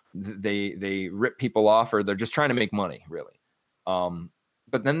turn they rip people off, or they're just trying to make money, really.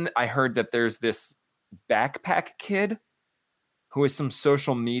 But then I heard that there's this backpack kid who is some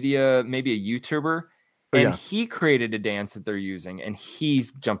social media, maybe a YouTuber, and he created a dance that they're using, and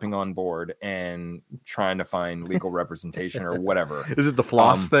he's jumping on board and trying to find legal representation or whatever. Is it the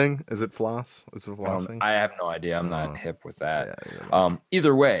floss thing? Is it floss? Is it flossing? I have no idea. I'm not hip with that. Yeah,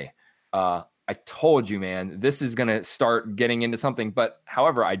 either way, I told you, man, this is going to start getting into something. But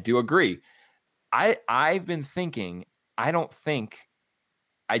however, I do agree. I've been thinking, I don't think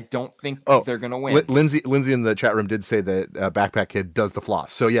they're going to win. Lindsay in the chat room did say that Backpack Kid does the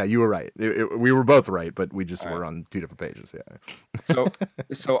floss. So yeah, you were right. We were both right, but we just were on two different pages. Yeah.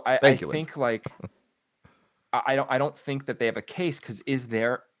 So I think Lindsay. Like I don't think that they have a case, because is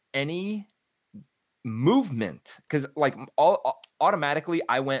there any movement? Because like automatically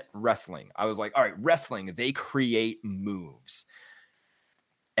I went wrestling. I was like, all right, wrestling, they create moves.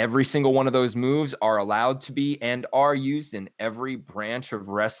 Every single one of those moves are allowed to be and are used in every branch of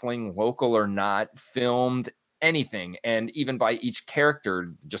wrestling, local or not, filmed, anything. And even by each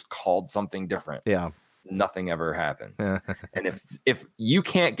character, just called something different. Yeah. Nothing ever happens. And if you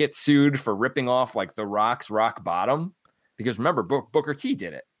can't get sued for ripping off like The Rock's Rock Bottom, because remember, Booker T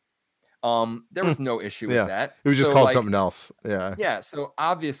did it. There was no issue with that. It was just called something else. Yeah. Yeah. So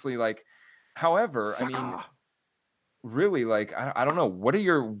obviously, like, however, I mean, really, like, I don't know. Where do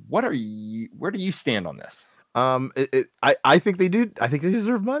you stand on this? I think they do. I think they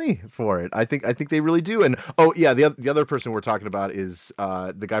deserve money for it. I think they really do. And the other person we're talking about is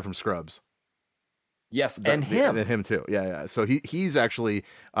the guy from Scrubs. Yes, and him too. Yeah. So he's actually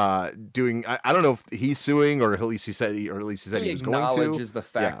doing. I don't know if he's suing, or at least he said he was going to. He acknowledges the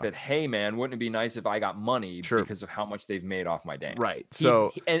fact that, hey man, wouldn't it be nice if I got money because of how much they've made off my dance? Right.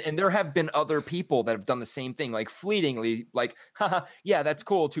 So and there have been other people that have done the same thing, like fleetingly, like, haha, yeah, that's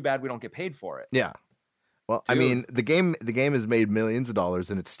cool. Too bad we don't get paid for it. Yeah. Well, dude. I mean, the game has made millions of dollars,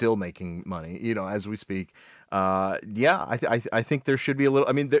 and it's still making money, as we speak. I think there should be a little.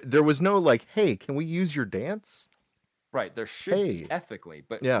 I mean, there was no like, hey, can we use your dance? Right. There should be ethically,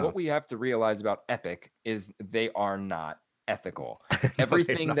 but what we have to realize about Epic is they are not ethical.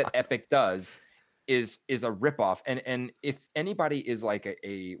 Everything that Epic does is a ripoff. And if anybody is like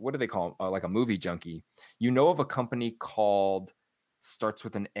a what do they call them? Like a movie junkie, of a company called starts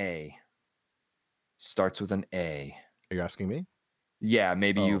with an A. Are you asking me? Yeah,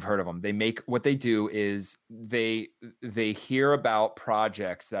 maybe you've heard of them. What they do is they hear about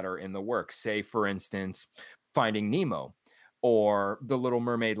projects that are in the works. Say, for instance, Finding Nemo or The Little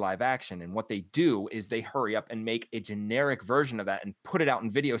Mermaid live action. And what they do is they hurry up and make a generic version of that and put it out in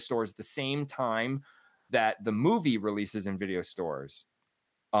video stores at the same time that the movie releases in video stores,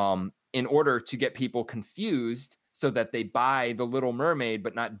 in order to get people confused, so that they buy The Little Mermaid,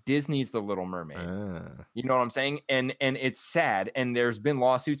 but not Disney's The Little Mermaid. You know what I'm saying? And it's sad. And there's been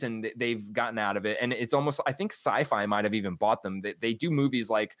lawsuits, and they've gotten out of it. And it's almost, I think Sci-Fi might have even bought them. They do movies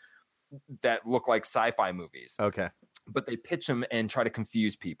like that look like sci-fi movies. Okay. But they pitch them and try to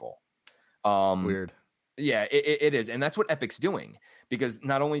confuse people. Weird. Yeah, it is. And that's what Epic's doing, because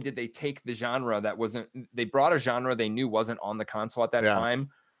not only did they take the genre they brought a genre they knew wasn't on the console at that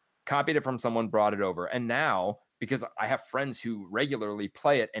time, copied it from someone, brought it over. And now, because I have friends who regularly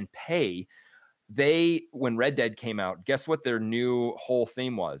play it and pay, when Red Dead came out, guess what their new whole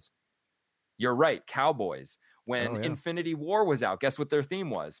theme was? You're right, cowboys. When Infinity War was out, guess what their theme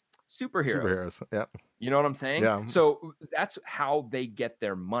was? Superheroes. Yeah. You know what I'm saying? Yeah. So that's how they get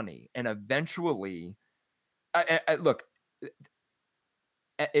their money. And eventually, look,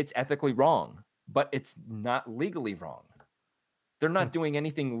 it's ethically wrong, but it's not legally wrong. They're not doing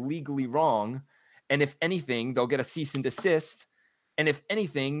anything legally wrong. And if anything, they'll get a cease and desist. And if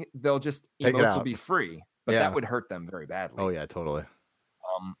anything, they'll just, emotes will be free. But that would hurt them very badly. Oh, yeah, totally.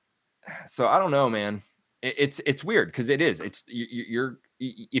 So I don't know, man. It's weird, because it is. You're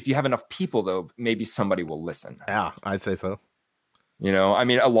if you have enough people, though, maybe somebody will listen. Yeah, I'd say so. I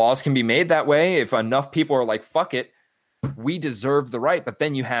mean, laws can be made that way. If enough people are like, fuck it, we deserve the right. But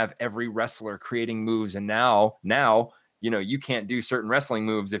then you have every wrestler creating moves. And now you can't do certain wrestling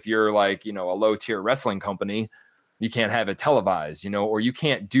moves if you're like, a low tier wrestling company. You can't have it televised, or you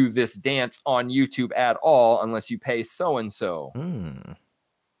can't do this dance on YouTube at all unless you pay so-and-so.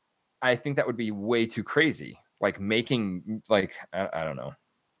 I think that would be way too crazy. Like making, like, I don't know.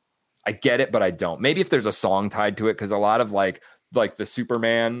 I get it, but I don't. Maybe if there's a song tied to it, because a lot of like the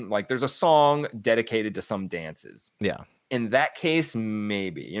Superman, like there's a song dedicated to some dances. Yeah. In that case,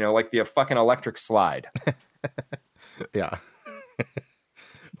 maybe, like the fucking electric slide. Yeah.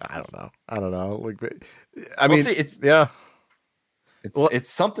 I don't know. Like, See, it's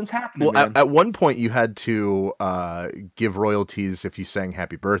something's happening. Well, at one point you had to give royalties if you sang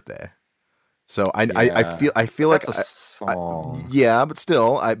 "Happy Birthday." So I feel like that's a song. Yeah, but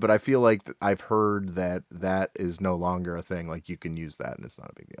still, I feel like I've heard that is no longer a thing. Like you can use that and it's not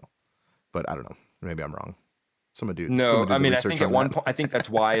a big deal. But I don't know. Maybe I'm wrong. Someone do. No, I mean, I think at one point, I think that's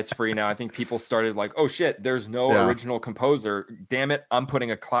why it's free now. I think people started like, oh shit, there's no original composer. Damn it, I'm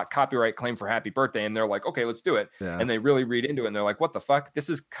putting a copyright claim for Happy Birthday, and they're like, okay, let's do it. Yeah. And they really read into it, and they're like, what the fuck? This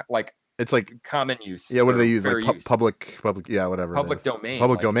is like, it's like common use. Yeah, what do they use? Like public, yeah, whatever. Public domain.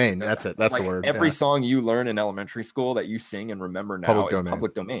 Public domain. That's it. That's like the word. Every song you learn in elementary school that you sing and remember now is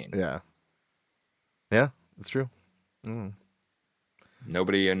public domain. Yeah. Yeah, that's true.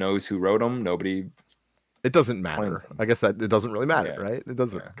 Nobody knows who wrote them. Nobody. It doesn't matter. I guess that it doesn't really matter, right? It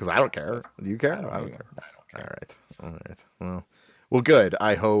doesn't, because I don't care. Do you care? I don't care. All right. Well, good.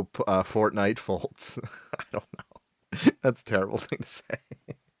 I hope Fortnite folds. I don't know. That's a terrible thing to say.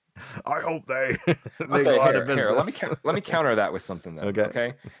 I hope they go out of business. Here, let me counter that with something though.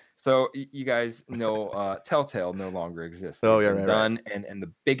 Okay. So you guys know Telltale no longer exists. Oh yeah, right. And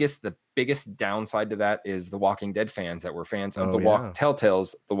the biggest downside to that is the Walking Dead fans that were fans of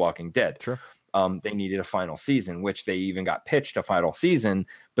Telltale's The Walking Dead. Sure. They needed a final season, which they even got pitched a final season,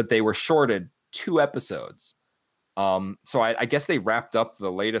 but they were shorted 2 episodes. So I guess they wrapped up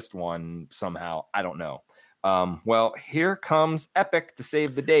the latest one somehow. I don't know. Well, here comes Epic to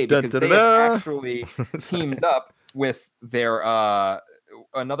save the day because they have actually teamed up with their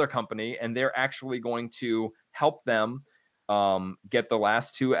another company, and they're actually going to help them get the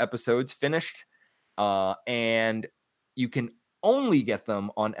last 2 episodes finished. And you can only get them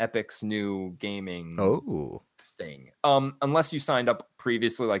on Epic's new gaming thing. Unless you signed up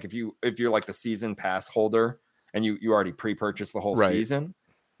previously, like if you're like the season pass holder and you already pre-purchased the whole season,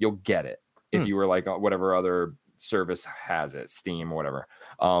 you'll get it. If you were like whatever other service has it, Steam or whatever.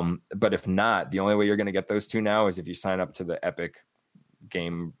 But if not, the only way you're going to get those 2 now is if you sign up to the Epic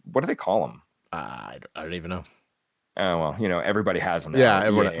game. What do they call them? I don't even know. Oh, well, everybody has them now. Yeah,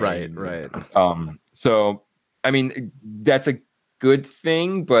 everyone, right. So, I mean, that's a good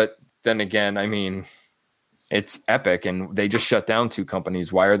thing, but then again, I mean, it's Epic and they just shut down 2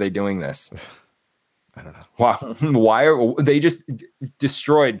 companies. Why are they doing this? I don't know. Why are they just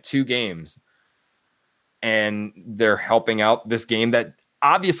destroyed 2 games and they're helping out this game that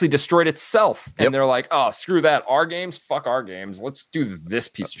obviously destroyed itself? And they're like, oh, screw that. Our games, fuck our games. Let's do this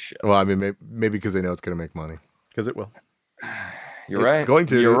piece of shit. Well, I mean, maybe because they know it's going to make money, because it will. You're right. It's going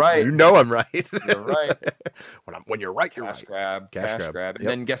to. You're right. You know I'm right. You're right. when you're right, you're Cash right. grab. And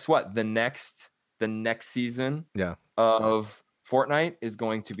then guess what? The next season of Fortnite is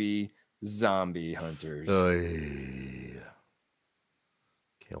going to be Zombie Hunters.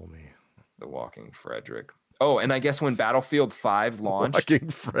 Kill me. The Walking Frederick. Oh, and I guess when Battlefield 5 launched. Walking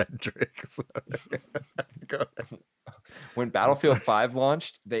Frederick. When Battlefield 5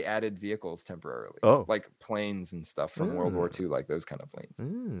 launched, they added vehicles temporarily. Oh. Like planes and stuff from World War II, like those kind of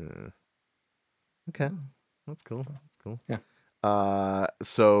planes. Okay. That's cool. Yeah.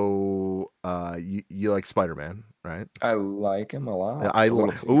 So you like Spider-Man, right? I like him a lot.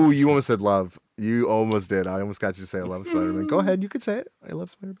 You almost said love. You almost did. I almost got you to say I love Spider-Man. Go ahead, you could say it. I love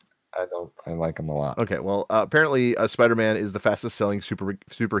Spider-Man. I like him a lot. Okay, well, apparently Spider-Man is the fastest selling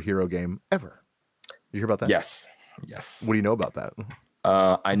superhero game ever. You hear about that? Yes. What do you know about that?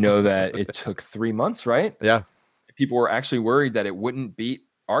 I know that it took 3 months, right? Yeah. People were actually worried that it wouldn't beat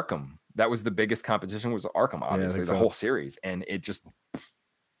Arkham. That was the biggest competition, was Arkham, obviously, the whole series. And it just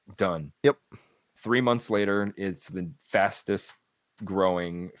done. Yep. 3 months later, it's the fastest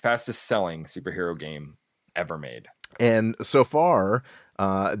selling superhero game ever made. And so far,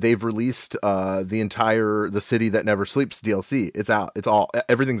 they've released the City That Never Sleeps DLC. It's out.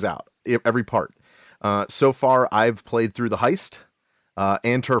 Everything's out. Every part. So far, I've played through the Heist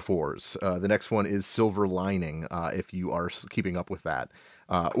and Turf Wars. The next one is Silver Lining, if you are keeping up with that,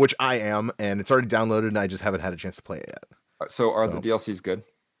 which I am, and it's already downloaded, and I just haven't had a chance to play it yet. So are the DLCs good?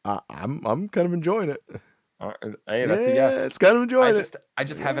 I'm kind of enjoying it. Hey, that's a yes. It's kind of enjoying it. I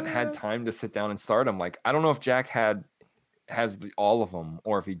just haven't had time to sit down and start them. Like, I don't know if Jack had has all of them,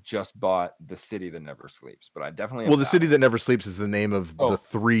 or if he just bought The City That Never Sleeps. But I definitely have Well, The City That Never Sleeps is the name of the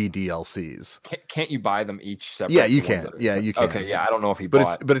 3 DLCs. Can't you buy them each separate? Yeah, you can. Yeah, you can. Okay, yeah, I don't know if he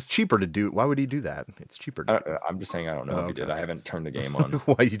bought. But it's cheaper to do. Why would he do that? It's cheaper. I'm just saying I don't know if he did. I haven't turned the game on.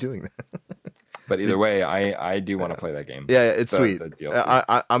 Why are you doing that? But either way, I do want to play that game. Yeah, it's sweet.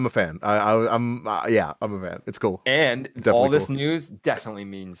 I'm a fan. I'm a fan. It's cool. And definitely all this news definitely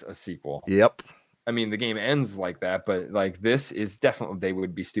means a sequel. Yep. I mean, the game ends like that, but like this is definitely, they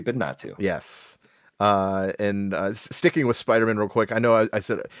would be stupid not to. Yes. And sticking with Spider-Man real quick, I know I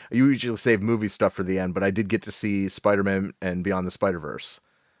said you usually save movie stuff for the end, but I did get to see Spider-Man and Beyond the Spider-Verse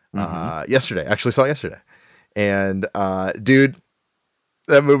yesterday. Actually saw it yesterday. And dude,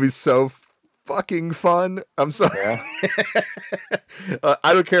 that movie's so fucking fun. I'm sorry. Yeah.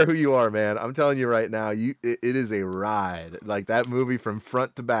 I don't care who you are, man. I'm telling you right now, it is a ride. Like, that movie from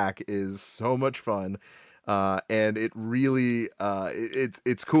front to back is so much fun. And it really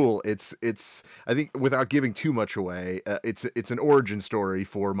it's cool. It's I think, without giving too much away, it's an origin story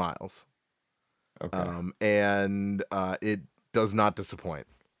for Miles. Okay. And it does not disappoint.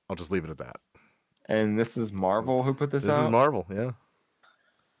 I'll just leave it at that. And this is Marvel who put this out? This is Marvel, yeah.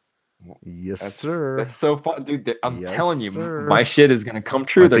 Yes, sir. That's so fun, dude. I'm telling you, sir. My shit is gonna come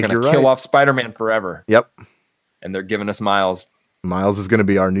true. They're gonna kill off Spider-Man forever. Yep. And they're giving us Miles. Miles is gonna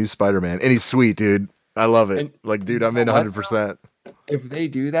be our new Spider-Man, and he's sweet, dude. I love it. And, like, dude, I'm in 100%. If they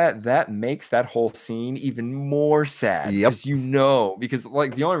do that, that makes that whole scene even more sad. Yep. Because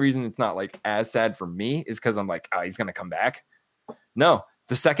like the only reason it's not like as sad for me is because I'm like, oh, he's gonna come back. No,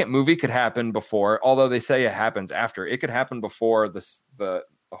 the second movie could happen before, although they say it happens after. It could happen before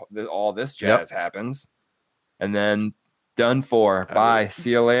all this jazz happens, and then done for. Bye.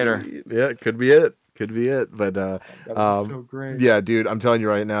 See you later. Yeah, it could be it. Could be it. But so great. Yeah, dude, I'm telling you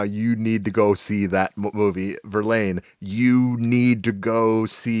right now, you need to go see that movie. Verlaine, you need to go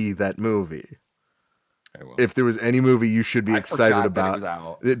see that movie. If there was any movie you should be excited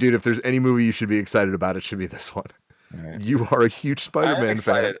about, dude, if there's any movie you should be excited about, it should be this one. Right. You are a huge Spider-Man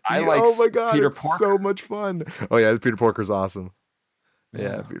fan. I like oh my god, Peter it's Porker. So much fun. Oh yeah, Peter Porker's awesome.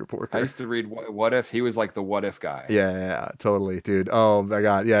 Yeah, Peter Porker. I used to read What If. He was like the What If guy. Yeah, totally, dude. Oh my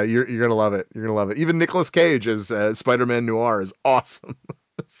god, yeah, you're gonna love it. You're gonna love it. Even Nicolas Cage as Spider-Man Noir is awesome.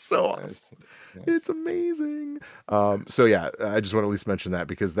 So awesome. Nice. It's amazing. So yeah, I just want to at least mention that,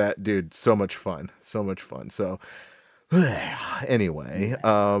 because that dude, so much fun. So anyway,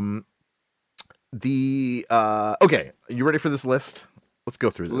 okay, you ready for this list? Let's go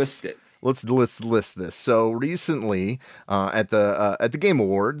through this. List it. Let's list this. So recently, at the Game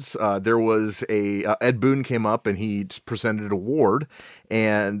Awards, there was Ed Boon came up and he presented an award,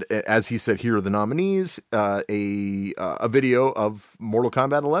 and as he said, here are the nominees. A video of Mortal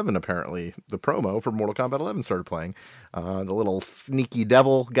Kombat 11. Apparently, the promo for Mortal Kombat 11 started playing. The little sneaky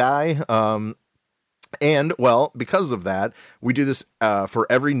devil guy. And, well, because of that, we do this for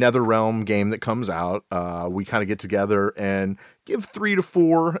every NetherRealm game that comes out. We kind of get together and give 3 to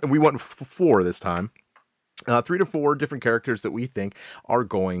 4, and we went 4 this time. 3 to 4 different characters that we think are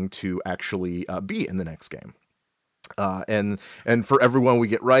going to actually be in the next game. And for everyone we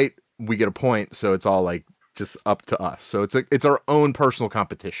get right, we get a point. So it's all like just up to us. So it's our own personal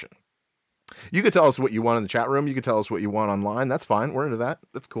competition. You could tell us what you want in the chat room. You could tell us what you want online. That's fine. We're into that.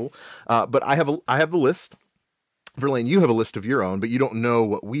 That's cool. But I have the list. Verlaine, you have a list of your own, but you don't know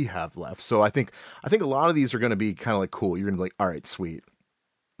what we have left. So I think a lot of these are going to be kind of like cool. You're going to be like, all right, sweet.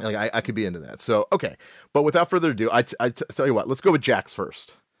 Like I could be into that. So, okay. But without further ado, I tell you what, let's go with Jack's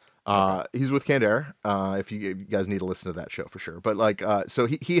first. He's with Candare. If you guys need to listen to that show for sure. But like, so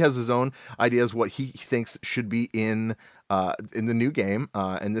he has his own ideas what he thinks should be in the new game.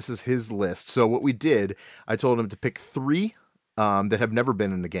 And this is his list. So what we did, I told him to pick 3 that have never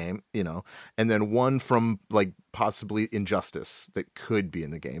been in the game, and then 1 from like possibly Injustice that could be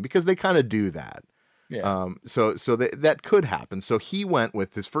in the game, because they kind of do that. Yeah. So that could happen. So he went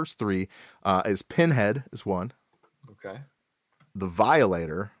with his first 3 as Pinhead is 1. Okay. The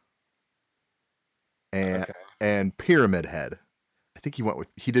Violator. And Pyramid Head. I think he went with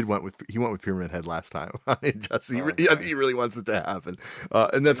Pyramid Head last time. I think he really wants it to happen,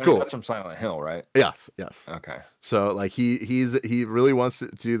 and that's cool. That's from Silent Hill, right? Yes. Okay. So like he really wants to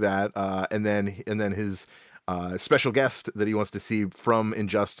do that, and then his special guest that he wants to see from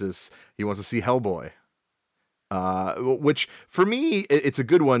Injustice, he wants to see Hellboy. Which for me it's a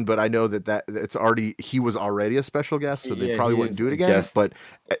good one, but I know that he was already a special guest, so they probably wouldn't do it again. Guest. But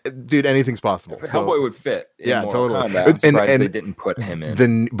dude, anything's possible. Hellboy would fit. Yeah, totally. Kombat. I'm surprised they didn't put him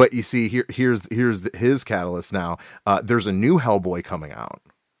in. But you see, here's his catalyst now. There's a new Hellboy coming out.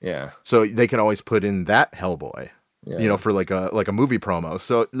 Yeah. So they can always put in that Hellboy. Yeah. for like a movie promo.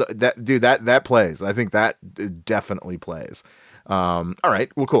 So that dude, that plays. I think that definitely plays. All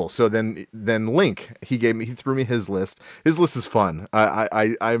right, well, cool. So then Link, he threw me his list. His list is fun.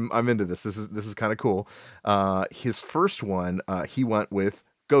 I'm into this. This is kind of cool. His first one, he went with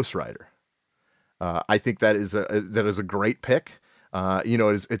Ghost Rider. I think that is a great pick.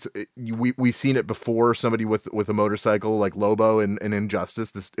 We've seen it before. Somebody with a motorcycle like Lobo and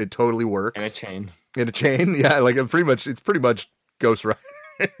Injustice. It totally works. And a chain. In a chain, yeah. Like it's pretty much Ghost Rider.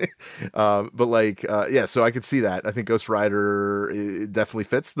 But like, yeah. So I could see that. I think Ghost Rider it definitely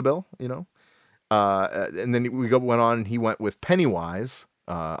fits the bill. And then went on. And he went with Pennywise.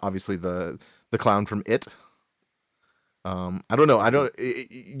 Obviously the clown from It. I don't know.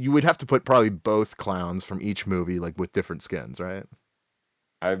 You would have to put probably both clowns from each movie, like with different skins, right?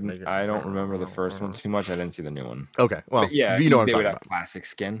 I don't remember the first one too much. I didn't see the new one. Okay, well, but yeah, you know what I'm they talking would have about. classic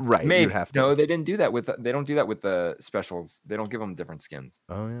skin, right? Maybe. You'd have to. No, they didn't do that with. They don't do that with the specials. They don't give them different skins.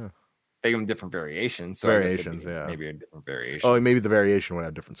 Oh yeah, they give them different variations. So variations, yeah. Maybe a different variation. Oh, maybe the variation would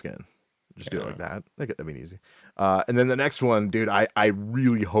have different skin. Just do it like that. That'd be easy. And then the next one, dude, I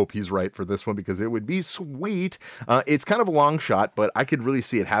really hope he's right for this one because it would be sweet. It's kind of a long shot, but I could really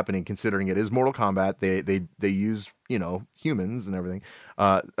see it happening considering it is Mortal Kombat. They use humans and everything.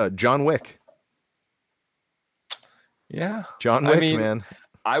 John Wick. Yeah, John Wick, man.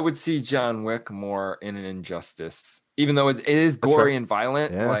 I would see John Wick more in an Injustice, even though it is gory and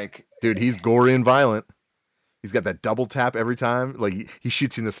violent. Yeah. Like, dude, he's gory and violent. He's got that double tap every time. Like he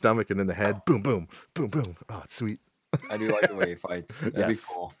shoots you in the stomach and then the head. Boom, boom, boom, boom. Oh, it's sweet. I do like the way he fights. That'd be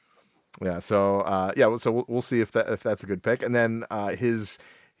cool. Yeah. So So we'll see if that's a good pick. And then his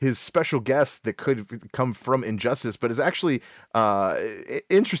special guest that could come from Injustice, but is actually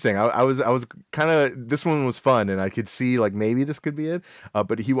interesting. I was kind of, this one was fun, and I could see like maybe this could be it.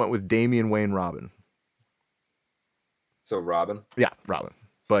 But he went with Damian Wayne Robin. So Robin. Yeah, Robin.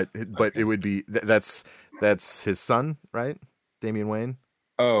 But it would be that's his son, right? Damian Wayne.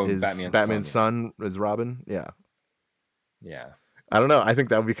 Oh, his Batman's son is Robin. Yeah. Yeah. I don't know. I think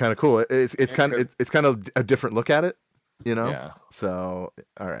that would be kind of cool. It's kind of a different look at it, Yeah. So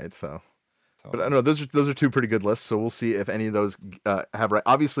all right. So, but I don't know. Those are two pretty good lists. So we'll see if any of those have right.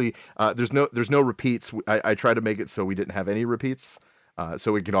 Obviously, there's no repeats. I tried to make it so we didn't have any repeats.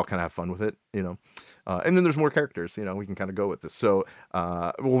 So we could all kind of have fun with it, and then there's more characters, we can kind of go with this. So,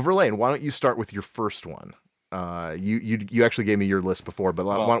 Verlaine, why don't you start with your first one? You actually gave me your list before, but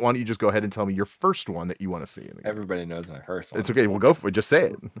why don't you just go ahead and tell me your first one that you want to see? Everybody knows my first one. It's okay. We'll go for it. Just say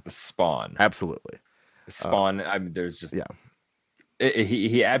it. Spawn. Absolutely. Spawn. There's just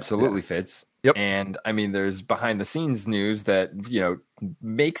he absolutely fits. Yep. And there's behind the scenes news that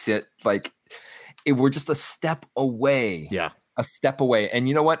makes it like we're just a step away. Yeah. A step away. And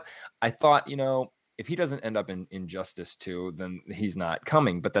you know what? I thought, if he doesn't end up in Injustice 2, then he's not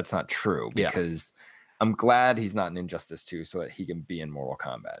coming. But that's not true because I'm glad he's not in Injustice 2 so that he can be in Mortal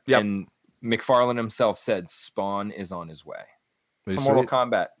Kombat. Yep. And McFarlane himself said Spawn is on his way to Sweet. Mortal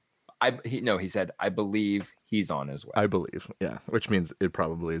Kombat. He said, I believe he's on his way. I believe. Yeah. Which means it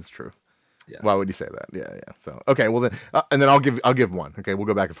probably is true. Yeah. Why would you say that? Yeah. So okay, well then, and then I'll give one. Okay, we'll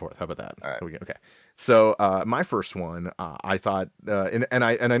go back and forth. How about that? All right. Okay. So my first one, I thought, and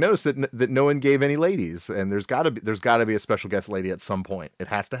I noticed that no one gave any ladies, and there's got to be a special guest lady at some point. It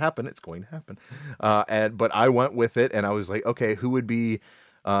has to happen. It's going to happen. But I went with it, and I was like, okay, who would be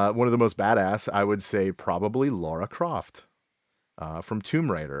one of the most badass? I would say probably Lara Croft. From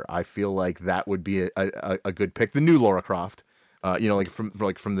Tomb Raider. I feel like that would be a good pick. The new Lara Croft. From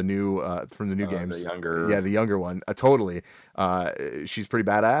the new games, the younger one. Totally. She's pretty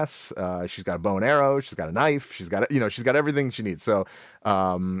badass. She's got a bow and arrow. She's got a knife. She's got she's got everything she needs. So,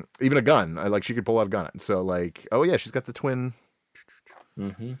 even a gun. Like she could pull out a gun. So oh yeah, she's got the twin.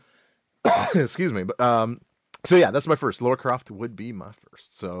 Mm-hmm. Excuse me, but so yeah, that's my first. Lara Croft would be my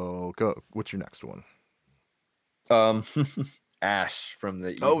first. So go. What's your next one? Ash from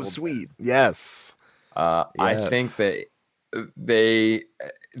the Evil sweet Dead. Yes. I think that they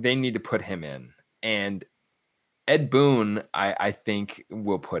need to put him in, and Ed Boon I think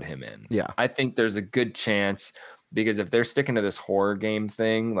will put him in. Yeah, I think there's a good chance because if they're sticking to this horror game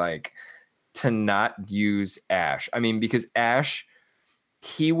thing, like to not use Ash. Because Ash,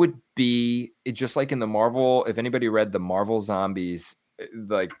 he would be just like in the Marvel. If anybody read the Marvel Zombies,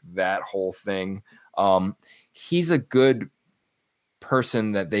 like that whole thing, he's a good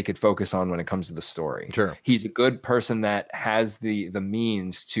person that they could focus on when it comes to the story. Sure. He's a good person that has the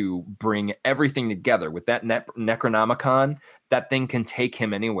means to bring everything together with that Necronomicon. That thing can take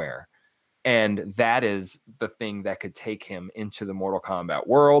him anywhere. And that is the thing that could take him into the Mortal Kombat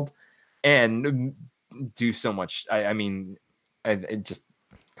world. And do so much. I mean, it just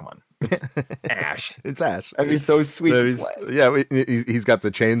come on, it's Ash. It's Ash. That'd be so sweet to play. Yeah, he's got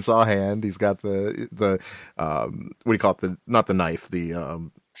the chainsaw hand. He's got the what do you call it? Not the knife, the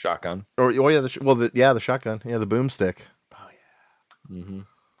shotgun. The shotgun. Yeah, the boomstick. Oh yeah. Mm-hmm.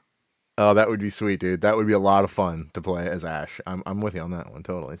 Oh, that would be sweet, dude. That would be a lot of fun to play as Ash. I'm with you on that one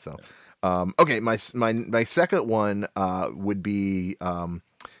totally. So, okay, my second one would be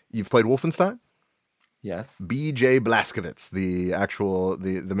you've played Wolfenstein? Yes. B.J. Blazkowicz,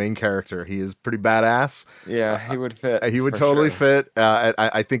 the main character. He is pretty badass. Yeah, he would fit. He would totally fit.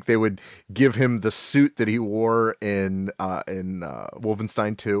 I think they would give him the suit that he wore in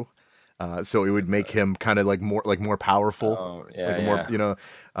Wolfenstein 2. So it would make him kind of more powerful. Oh, yeah,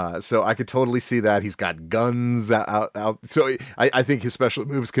 more, so I could totally see that. He's got guns out. So I think his special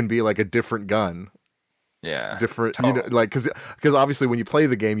moves can be like a different gun. Yeah. Different, totally. because obviously when you play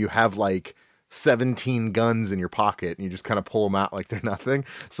the game, you have like 17 guns in your pocket and you just kind of pull them out like they're nothing.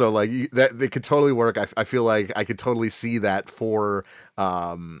 So like that they could totally work. I feel like I could totally see that for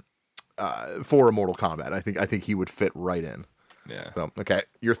a Mortal Kombat. I think he would fit right in. Yeah. So okay,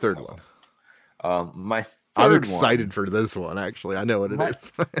 your third one. My third I'm excited for this one. Actually, I know what it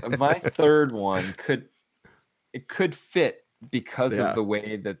is. My third one could fit because of the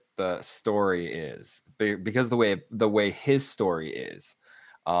way that the story is, because the way his story is.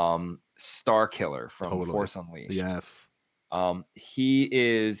 Star Killer from Force Unleashed. Yes. He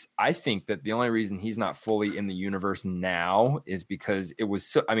is. I think that the only reason he's not fully in the universe now is because it was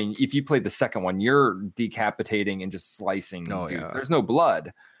so. I mean, if you played the second one, you're decapitating and just slicing. Dude. Yeah. There's no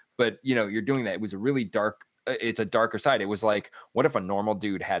blood. But, you're doing that. It was a really dark, it's a darker side. It was like, what if a normal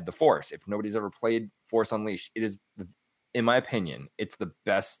dude had the Force? If nobody's ever played Force Unleashed, it is, in my opinion, it's the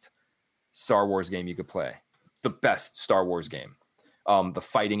best Star Wars game you could play. The best Star Wars game. The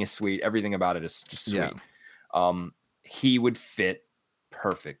fighting is sweet. Everything about it is just sweet. Yeah. He would fit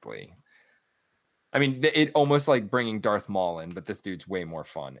perfectly. I mean, it almost like bringing Darth Maul in, but this dude's way more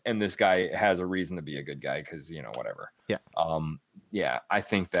fun. And this guy has a reason to be a good guy because, whatever. Yeah. Yeah, I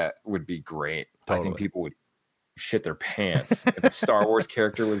think that would be great. Totally. I think people would shit their pants if a Star Wars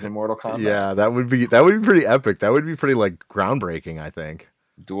character was in Mortal Kombat. Yeah, that would be pretty epic. That would be pretty like groundbreaking, I think.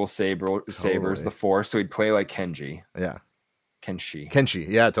 Dual sabers, the Force. So he'd play like Kenji. Yeah. Kenshi.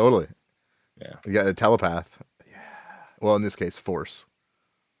 Yeah, totally. Yeah. You got a telepath. Yeah. Well, in this case, Force.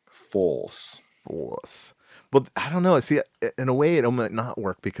 Force. Well, I don't know. See, in a way, it might not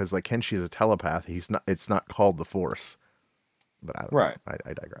work because like Kenshi is a telepath. It's not called the Force. But I don't know.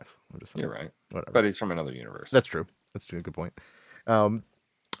 I digress. I'm just saying. You're right. Whatever. But he's from another universe. That's true. Good point. All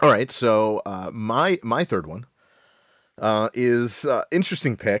right. So my third one is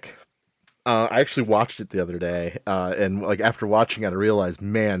interesting pick. I actually watched it the other day, and like after watching it, I realized,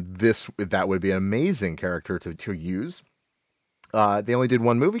 man, that would be an amazing character to use. They only did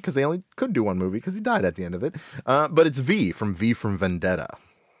one movie because they only could do one movie because he died at the end of it. But it's V from Vendetta.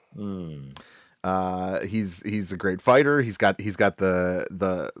 He's a great fighter. He's got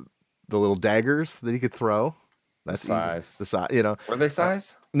the little daggers that he could throw. That's the size. Were they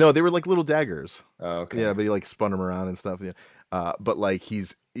size? No, they were like little daggers. Oh, okay. Yeah, but he like spun them around and stuff. Yeah. But like he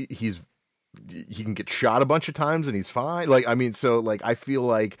can get shot a bunch of times and he's fine. Like, I mean, so like, I feel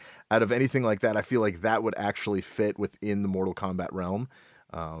like out of anything like that, I feel like that would actually fit within the Mortal Kombat realm.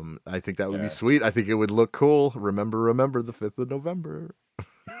 I think that would be sweet. I think it would look cool. Remember the 5th of November.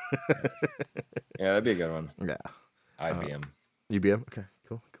 Yeah, that'd be a good one. Yeah. I'd be him. You'd be him? Okay,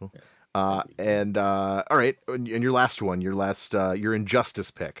 cool. Yeah. All right. And your last one, your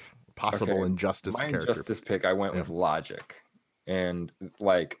Injustice pick, possible Injustice My character. Injustice pick, I went with Logic. And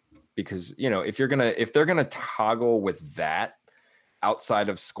like, because if they're gonna toggle with that outside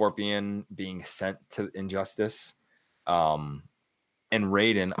of Scorpion being sent to Injustice, and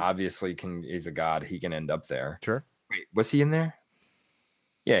Raiden obviously is a god, he can end up there. Sure. Wait, was he in there?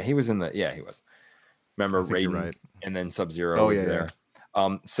 Yeah, he was in the. Yeah, he was. Remember Raiden, right. And then Sub-Zero was there.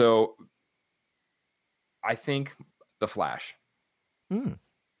 Yeah. So I think the Flash.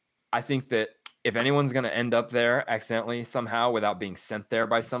 I think that if anyone's going to end up there accidentally somehow without being sent there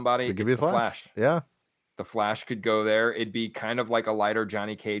by somebody, it's the Flash. Yeah. The Flash could go there. It'd be kind of like a lighter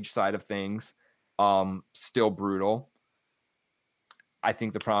Johnny Cage side of things. Still brutal. I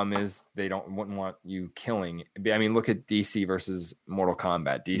think the problem is they wouldn't want you killing. I mean, look at DC versus Mortal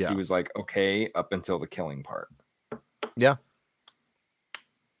Kombat. DC was like, okay, up until the killing part. Yeah.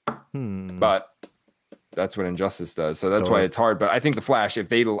 But that's what Injustice does. So that's why it's hard. But I think the Flash, if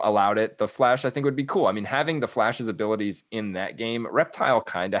they allowed it, the Flash, I think would be cool. I mean, having the Flash's abilities in that game, Reptile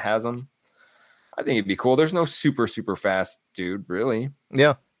kind of has them. I think it'd be cool. There's no super, super fast dude, really.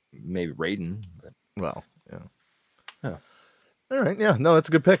 Yeah. Maybe Raiden. But Well, yeah. Yeah. All right, yeah, no, that's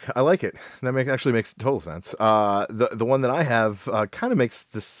a good pick. I like it. That actually makes total sense. The one that I have kind of makes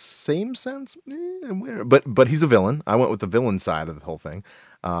the same sense, but he's a villain. I went with the villain side of the whole thing,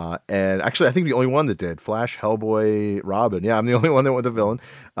 and actually, I think the only one that did Flash, Hellboy, Robin. Yeah, I'm the only one that went with the villain.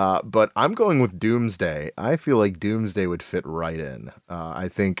 But I'm going with Doomsday. I feel like Doomsday would fit right in. I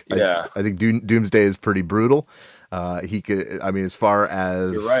think Yeah. I think Doomsday is pretty brutal. He could, I mean, as far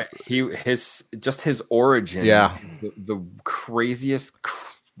as You're right. His origin. Yeah. The craziest.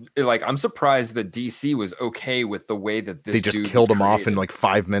 Like, I'm surprised that DC was okay with the way that this they just dude killed was him off in created. like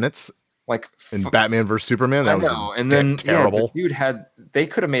 5 minutes. Like In Batman vs Superman, that I was know, and then terrible. the dude they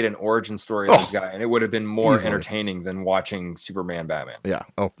could have made an origin story of this guy, and it would have been more easily. Entertaining than watching Superman Batman. Yeah.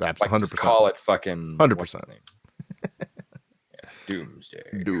 Oh, that's Like, 100%. just call it fucking 100%.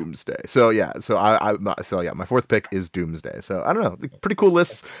 Doomsday. So yeah, my fourth pick is Doomsday. So I don't know, pretty cool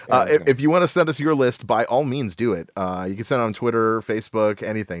lists. If you want to send us your list, by all means do it. You can send it on Twitter, Facebook,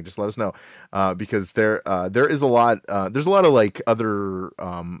 anything. Just let us know, because there is a lot. There's a lot of like other.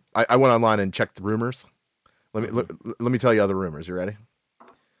 I went online and checked the rumors. Let me tell you other rumors. You ready?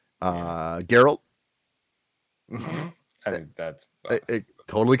 Geralt. I think that's it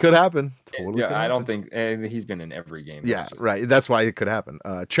totally could happen. Totally. I don't think he's been in every game. Yeah, right. That's why it could happen.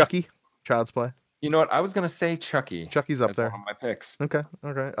 Chucky, Child's Play. You know what? I was gonna say Chucky. Chucky's up there. One of my picks. Okay.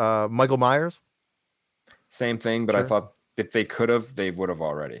 Michael Myers. Same thing, but sure. I thought if they could have, they would have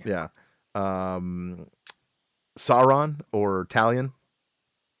already. Yeah. Sauron or Talion.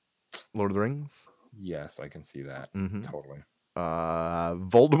 Lord of the Rings. Yes, I can see that. Mm-hmm. Totally.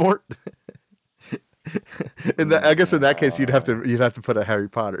 Voldemort. I guess in that case you'd have to put a Harry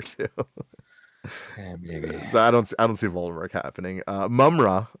Potter too. Yeah, maybe. So I don't see Voldemort happening.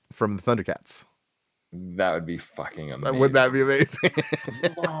 Mumra from the Thundercats. That would be fucking amazing. Would that be amazing?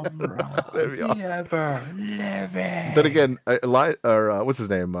 That'd be awesome. Then again, what's his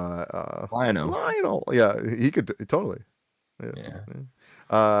name? Lionel. Yeah, he could totally. Yeah.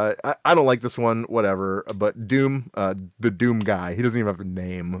 I don't like this one. Whatever. But Doom, the Doom guy, he doesn't even have a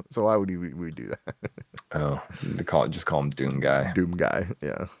name. So why would we do that? Oh, just call him Doom guy. Doom guy.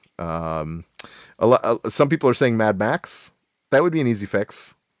 Yeah. Some people are saying Mad Max. That would be an easy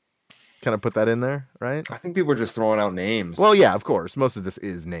fix. Kind of put that in there, right? I think people are just throwing out names. Well, yeah, of course. Most of this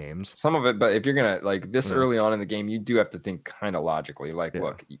is names. Some of it, but if you're gonna like this early on in the game, you do have to think kind of logically. Like,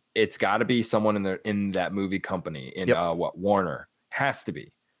 look, it's got to be someone in that movie company in Warner. Has to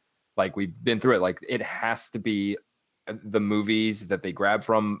be. Like, we've been through it. Like, it has to be the movies that they grab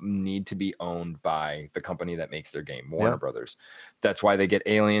from need to be owned by the company that makes their game, Warner Brothers. That's why they get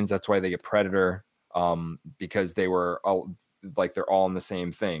Aliens. That's why they get Predator. Because they were all. Like, they're all in the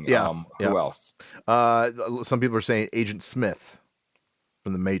same thing. Who else? Some people are saying Agent Smith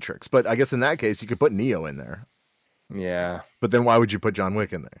from the Matrix, but I guess in that case you could put Neo in there. Yeah, but then why would you put John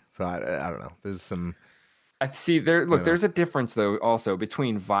Wick in there? So I don't know. There's some. I see there. Look, there's a difference though, also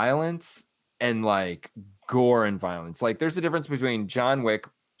between violence and like gore and violence. Like, there's a difference between John Wick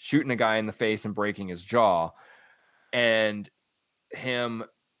shooting a guy in the face and breaking his jaw, and him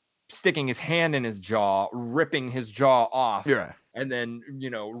sticking his hand in his jaw, ripping his jaw off, and then,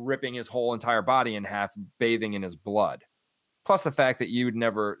 ripping his whole entire body in half, bathing in his blood. Plus the fact that you would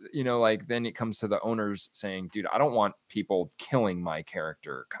never, then it comes to the owners saying, dude, I don't want people killing my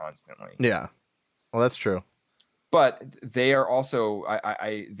character constantly. Yeah. Well, that's true. But they are also,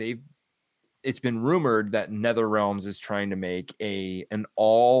 it's been rumored that NetherRealms is trying to make an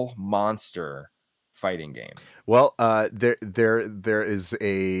all monster fighting game. Well, there is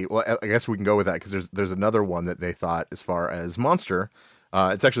I guess we can go with that because there's another one that they thought as far as monster.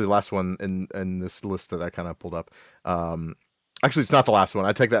 It's actually the last one in this list that I kind of pulled up. Actually, it's not the last one.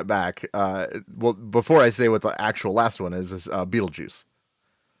 I take that back. Well, before I say what the actual last one is Beetlejuice.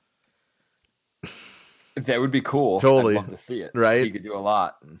 That would be cool. Totally. I'd love to see it. Right? He could do a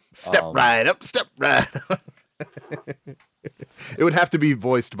lot. Step right up, step right up. It would have to be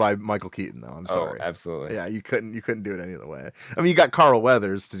voiced by Michael Keaton, though. I'm sorry. Oh, absolutely. Yeah, you couldn't do it any other way. I mean, you got Carl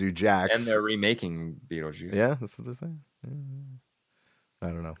Weathers to do Jax, and they're remaking Beetlejuice. Yeah, that's what they're saying. I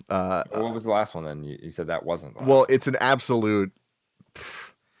don't know. What was the last one then? You said that wasn't the last one. It's an absolute,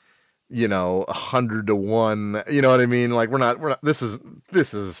 100 to 1. You know what I mean? Like, we're not. This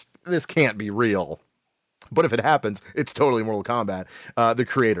can't be real. But if it happens, it's totally Mortal Kombat. The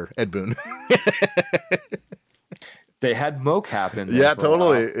creator, Ed Boon. They had mocap in there. Yeah,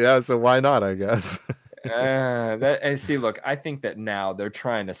 totally. Yeah, so why not, I guess. And see, look, I think that now they're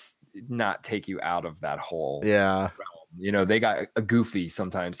trying to not take you out of that whole realm. They got a Goofy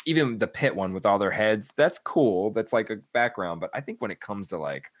sometimes. Even the pit one with all their heads, that's cool. That's like a background. But I think when it comes to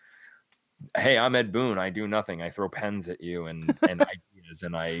like hey, I'm Ed Boon. I do nothing. I throw pens at you and ideas,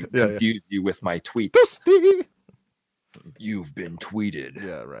 and I Yeah, confuse you with my tweets. Dusty! You've been tweeted.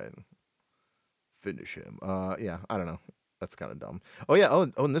 Yeah, right. Finish him. Yeah, I don't know. That's kind of dumb. Oh yeah.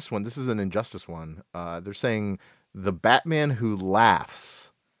 Oh, and this one. This is an Injustice one. They're saying the Batman who laughs.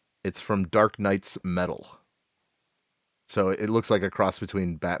 It's from Dark Knight's Metal. So it looks like a cross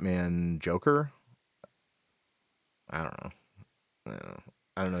between Batman Joker. I don't know.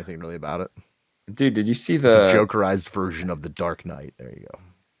 I don't know anything really about it. Dude, did you see It's a Jokerized version of the Dark Knight. There you go.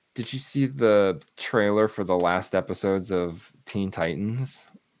 Did you see the trailer for the last episodes of Teen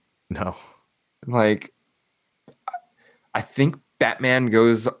Titans? No. Like, I think Batman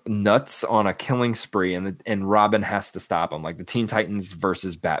goes nuts on a killing spree, and Robin has to stop him. Like the Teen Titans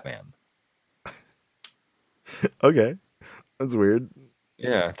versus Batman. Okay, that's weird.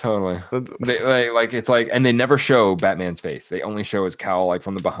 Yeah, totally. It's like, and they never show Batman's face. They only show his cowl, like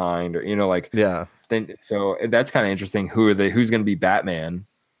from the behind, or yeah. Then so that's kind of interesting. Who's going to be Batman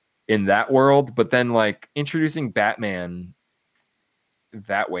in that world? But then like introducing Batman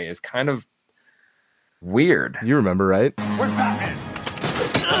that way is kind of weird. You remember, right? Where's Batman?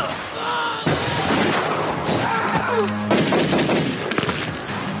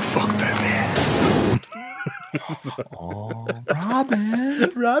 Fuck Batman. Oh,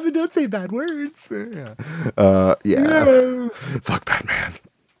 Robin, don't say bad words. Yeah. Fuck Batman.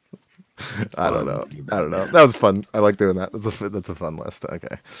 I don't know. That was fun. I like doing that. That's a fun list.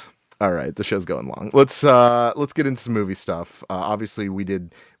 Okay. All right, the show's going long. Let's get into some movie stuff. Obviously, we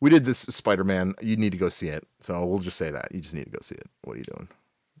did this Spider-Man. You need to go see it. So we'll just say that you just need to go see it. What are you doing?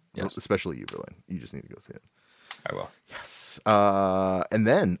 Yes. Especially you, Berlin. You just need to go see it. I will. Yes. And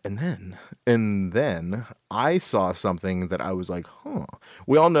then I saw something that I was like, huh.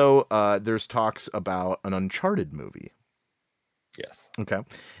 We all know there's talks about an Uncharted movie. Yes. Okay.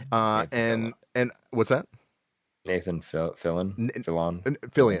 And what's that? Nathan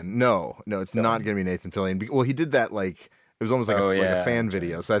Fillion. No, it's not going to be Nathan Fillion. Well, he did that like it was almost like a fan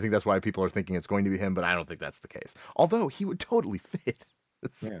video. So I think that's why people are thinking it's going to be him, but I don't think that's the case. Although he would totally fit.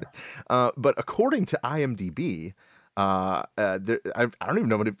 Yeah. But according to IMDb, I don't even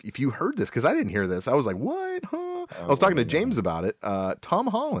know if you heard this because I didn't hear this. I was like, what? Huh? I was talking to James about it. Tom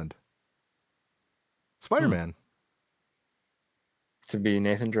Holland, Spider-Man, to be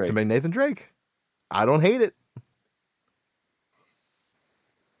Nathan Drake. I don't hate it.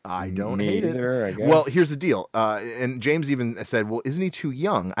 I don't hate either, it. I guess. Well, here's the deal. And James even said, well, isn't he too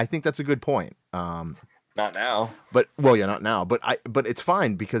young? I think that's a good point. Not now. But not now. But it's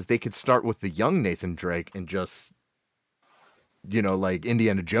fine because they could start with the young Nathan Drake and just, like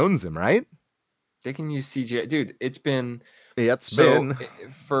Indiana Jones him, right? They can use CGI, dude. It's been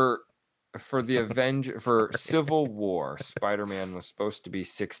for the for Civil War. Spider-Man was supposed to be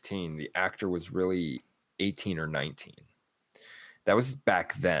 16. The actor was really 18 or 19. That was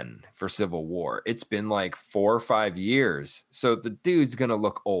back then for Civil War. It's been like 4 or 5 years. So the dude's going to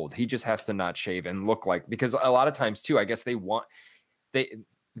look old. He just has to not shave and look like, because a lot of times too, I guess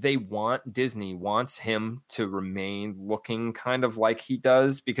Disney wants him to remain looking kind of like he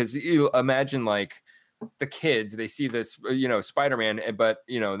does, because you imagine like the kids, they see this, Spider-Man, but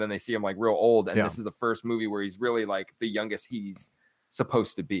then they see him like real old. And this is the first movie where he's really like the youngest he's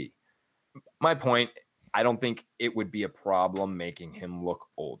supposed to be. My point, I don't think it would be a problem making him look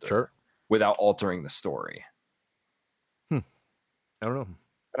older without altering the story. I don't know.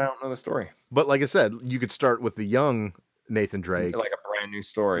 But I don't know the story. But like I said, you could start with the young Nathan Drake. Like a brand new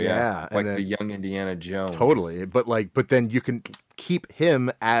story. Yeah. Like the young Indiana Jones. Totally. But then you can keep him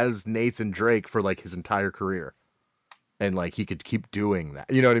as Nathan Drake for like his entire career. And like he could keep doing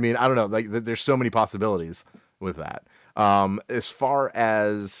that. You know what I mean? I don't know. Like there's so many possibilities with that. As far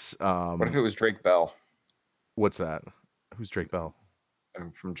as what if it was Drake Bell? What's that? Who's Drake Bell?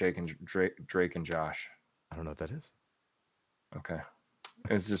 From Drake and Josh. I don't know what that is. Okay.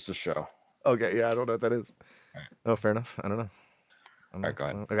 It's just a show. Okay, yeah, I don't know what that is. Right. Oh, fair enough. I don't know. All right, go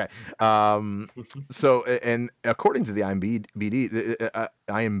ahead. Okay. So, and according to the IMDb,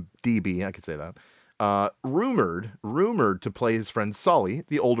 I could say that, rumored to play his friend Sully,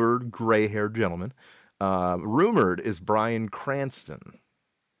 the older gray-haired gentleman, rumored is Bryan Cranston.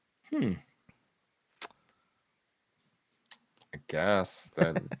 I guess.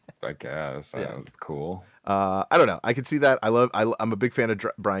 Yeah. Cool. I don't know. I could see that. I'm a big fan of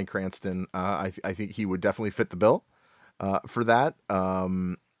Bryan Cranston. I think he would definitely fit the bill for that.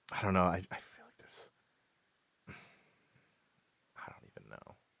 I don't know. I feel like there's. I don't even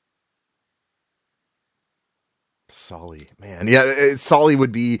know. Sully, man, yeah, Sully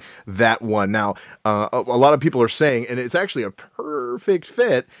would be that one. Now, a lot of people are saying, and it's actually a perfect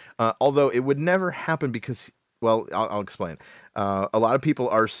fit, although it would never happen because, well, I'll explain. A lot of people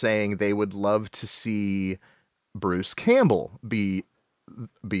are saying they would love to see Bruce Campbell be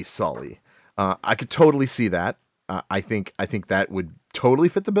Sully. I could totally see that. I think that would totally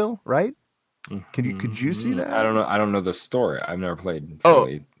fit the bill, right? Could you see that? I don't know. I don't know the story. I've never played Oh.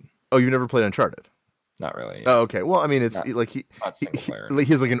 Sully. Oh, you've never played Uncharted? Not really. Yeah. Oh, okay. Well, I mean, it's Not- like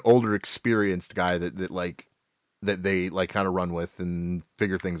he's like an older, experienced guy that they like kind of run with and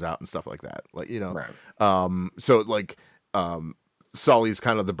figure things out and stuff like that. Like, you know, Right. so like, Sully's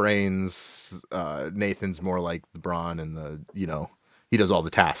kind of the brains. Nathan's more like the brawn and the, you know, he does all the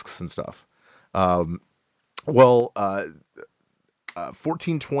tasks and stuff. Well,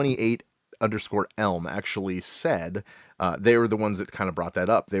 1428 _ Elm actually said they were the ones that kind of brought that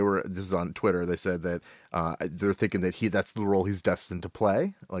up. This is on Twitter. They said that they're thinking that that's the role he's destined to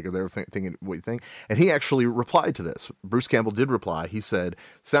play. Like, they're thinking, what you think? And he actually replied to this. Bruce Campbell did reply. He said,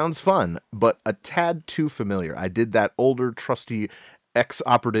 "Sounds fun, but a tad too familiar. I did that older, trusty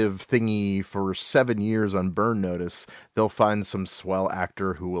ex-operative thingy for 7 years on Burn Notice. They'll find some swell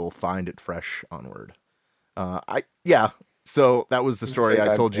actor who will find it fresh onward." Yeah. So that was the story.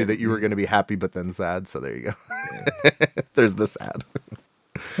 I told you that you were going to be happy, but then sad. So there you go. There's the sad.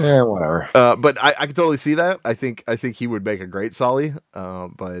 Yeah, whatever. But I can totally see that. I think he would make a great Sully.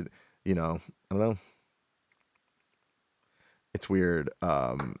 But you know, I don't know. It's weird.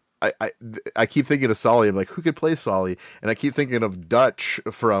 I keep thinking of Sully. I'm like, who could play Sully? And I keep thinking of Dutch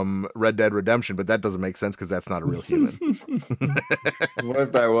from Red Dead Redemption, but that doesn't make sense because that's not a real human. What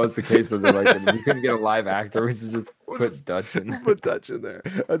if that was the case? That they're like, you couldn't get a live actor, we should just put Dutch in there. Put Dutch in there.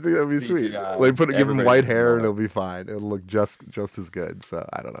 I think that'd be sweet. CGI. Like, give him white hair and know. it'll be fine. It'll look just as good. So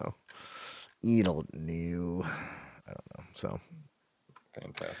I don't know. You don't know. I don't know. So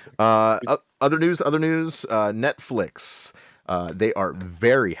Fantastic. Other news. Netflix. They are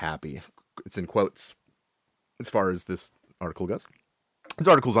very happy. It's in quotes as far as this article goes. This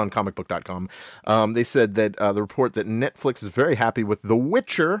article's on comicbook.com. They said that the report that Netflix is very happy with The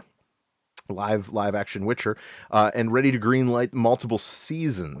Witcher, live action Witcher, and ready to greenlight multiple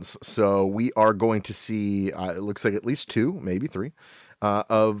seasons. So we are going to see, it looks like at least 2, maybe 3,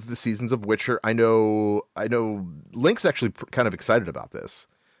 of the seasons of Witcher. I know Link's actually kind of excited about this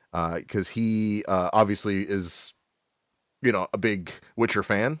because he obviously is, you know, a big Witcher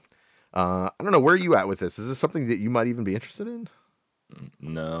fan. I don't know, where are you at with this? Is this something that you might even be interested in?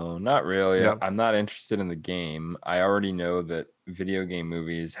 No, not really. Yeah. I'm not interested in the game. I already know that video game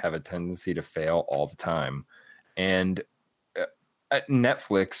movies have a tendency to fail all the time. And at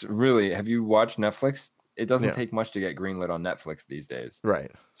Netflix, really, have you watched Netflix? It doesn't take much to get greenlit on Netflix these days. Right.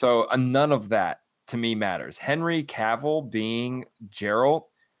 So none of that to me matters. Henry Cavill being Geralt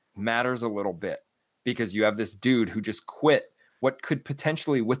matters a little bit because you have this dude who just quit what could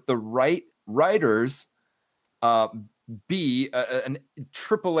potentially, with the right writers, be an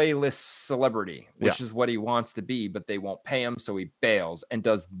AAA list celebrity, which is what he wants to be, but they won't pay him, so he bails and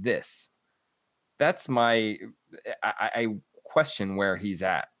does this. That's I question where he's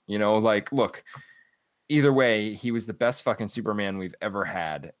at. You know, like, look, either way, he was the best fucking Superman we've ever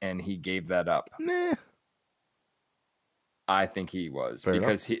had, and he gave that up. Nah. I think he was. Fair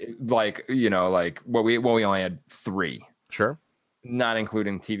because enough. He, like, you know, like, we only had 3. Sure. Not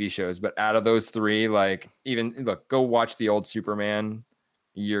including TV shows, but out of those 3, like, even look, go watch the old Superman.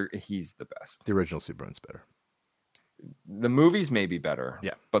 He's the best. The original Superman's better. The movies may be better,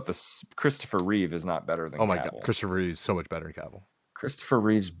 but the Christopher Reeve is not better than. Oh my Cavill. god, Christopher Reeve is so much better than Cavill. Christopher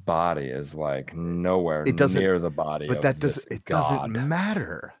Reeve's body is like nowhere near the body. But of that doesn't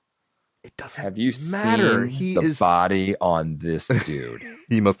matter. It doesn't. Have you matter. Seen the body on this dude?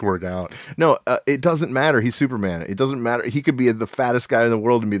 He must work out. No, it doesn't matter. He's Superman. It doesn't matter. He could be the fattest guy in the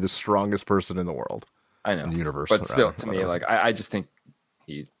world and be the strongest person in the world. I know. In the universe. But still, to me, like, I just think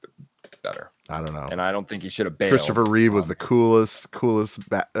he's better. I don't know. And I don't think he should have bailed. Christopher Reeve was the coolest I was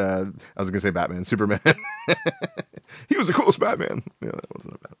going to say Batman. Superman. He was the coolest Batman. Yeah, that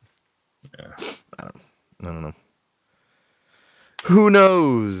wasn't a Batman. Yeah. I don't know. Who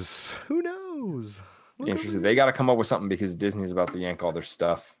knows? Interesting. They got to come up with something because Disney's about to yank all their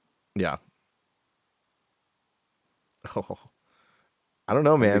stuff. Yeah. Oh, I don't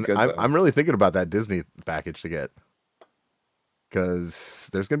know, man. I'm really thinking about that Disney package to get because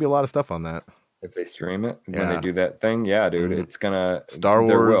there's gonna be a lot of stuff on that. If they stream it when they do that thing, yeah, dude, it's gonna Star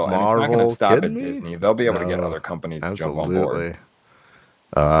Wars, Marvel. It's not gonna stop at kidding me? Disney. They'll be able to get other companies to jump on board.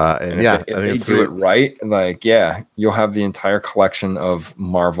 And yeah, if I think they it's do sweet. it right, like, yeah, you'll have the entire collection of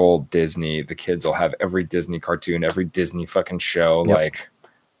Marvel, Disney. The kids will have every Disney cartoon, every Disney fucking show, Yep. like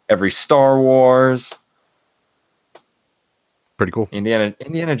every Star Wars. Pretty cool.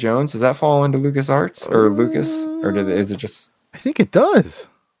 Indiana Jones, does that fall into LucasArts or Lucas, or is it just? I think it does.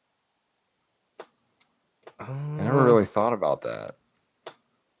 I never really thought about that.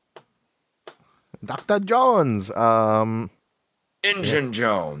 Dr. Jones. Engine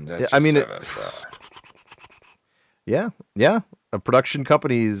Jones. That's Yeah, I mean, yeah. yeah. Production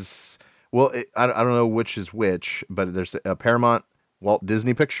companies. Well, I don't know which is which, but there's Paramount, Walt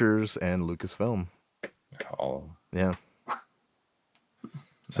Disney Pictures, and Lucasfilm. Oh, Yeah.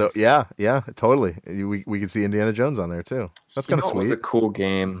 So nice. yeah, totally. We can see Indiana Jones on there too. That's kind of sweet. It was a cool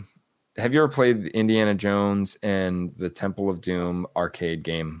game. Have you ever played Indiana Jones and the Temple of Doom arcade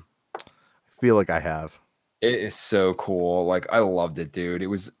game? I feel like I have. It is so cool. Like, I loved it, dude. It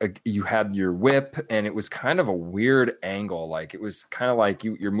was you had your whip, and it was kind of a weird angle. Like, it was kind of like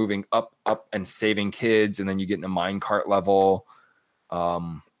you're moving up, and saving kids, and then you get in a minecart level. I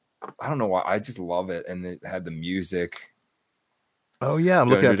don't know why. I just love it, and it had the music. Oh yeah, I'm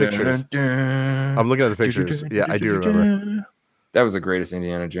looking at pictures. I'm looking at the pictures. Yeah, I do remember. That was the greatest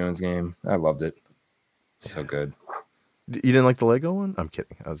Indiana Jones game. I loved it. So good. You didn't like the Lego one? I'm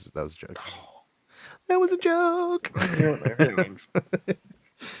kidding. That was a joke. That was a joke.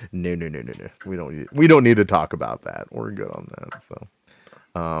 No. We don't need to talk about that. We're good on that. So,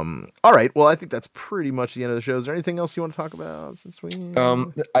 all right. Well, I think that's pretty much the end of the show. Is there anything else you want to talk about since we?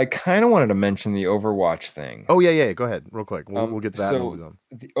 I kind of wanted to mention the Overwatch thing. Oh yeah. Go ahead, real quick. We'll get to that. So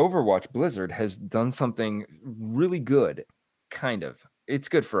the Overwatch Blizzard has done something really good. Kind of. It's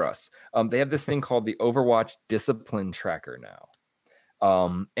good for us. They have this thing called the Overwatch Discipline Tracker now.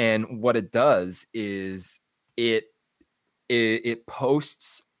 And what it does is it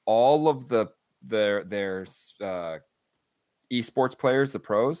posts all of their esports players, the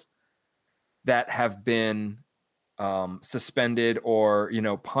pros, that have been suspended or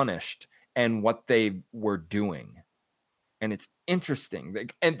punished, and what they were doing. And it's interesting.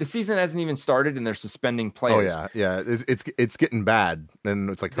 And the season hasn't even started, and they're suspending players. Oh yeah. It's getting bad, and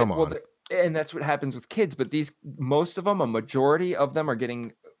it's like, come on. And that's what happens with kids. But most of them, a majority of them, are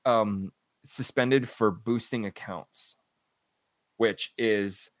getting suspended for boosting accounts, which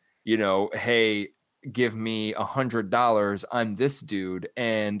is, hey, give me $100. I'm this dude,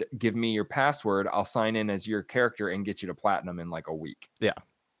 and give me your password. I'll sign in as your character and get you to platinum in like a week. Yeah.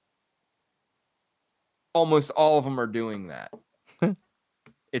 Almost all of them are doing that.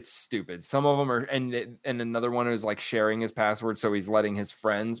 It's stupid. Some of them are, and another one is like sharing his password, so he's letting his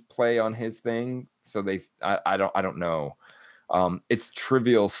friends play on his thing. So I don't know. It's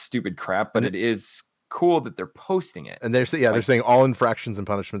trivial, stupid crap, but it is cool that they're posting it. And they're saying all infractions and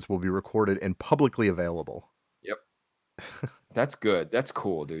punishments will be recorded and publicly available. Yep. That's good. That's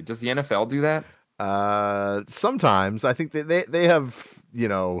cool, dude. Does the NFL do that? Sometimes. I think they have,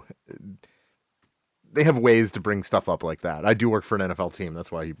 they have ways to bring stuff up like that. I do work for an NFL team.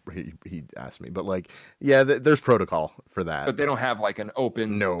 That's why he asked me. But there's protocol for that. But they don't have like an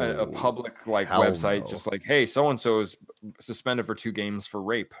open, a public website, just like, hey, so-and-so is suspended for 2 games for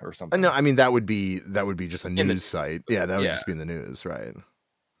rape or something. No, I mean, that would be just a news site. Yeah, that would just be in the news, right?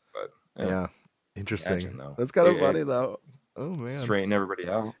 But yeah. Interesting. That's kind of funny though. Oh man. Straighten everybody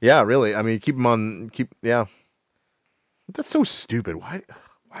out. Yeah, really. I mean, That's so stupid. Why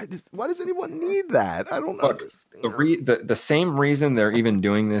does anyone need that? I don't understand. The same reason they're even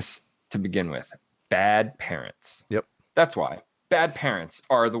doing this to begin with. Bad parents. Yep. That's why. Bad parents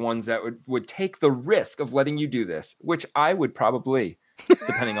are the ones that would take the risk of letting you do this, which I would probably,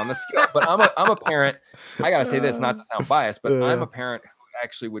 depending on the skill. But I'm a parent. I gotta say this, not to sound biased, but I'm a parent who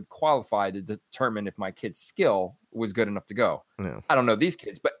actually would qualify to determine if my kid's skill was good enough to go. Yeah. I don't know these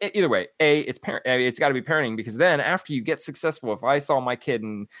kids, but either way, it's got to be parenting, because then after you get successful, if I saw my kid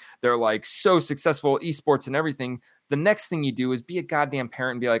and they're like so successful, esports and everything, the next thing you do is be a goddamn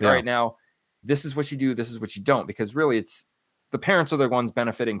parent and be like, all right, now this is what you do, this is what you don't, because really it's the parents are the ones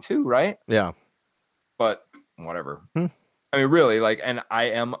benefiting too, right? Yeah. But whatever. I mean, really, and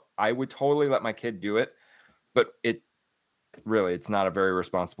I would totally let my kid do it, but it's not a very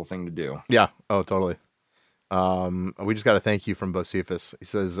responsible thing to do. Yeah. Oh, totally. We just got a thank you from Bocephus. He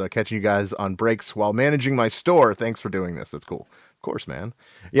says, catching you guys on breaks while managing my store. Thanks for doing this. That's cool. Of course, man.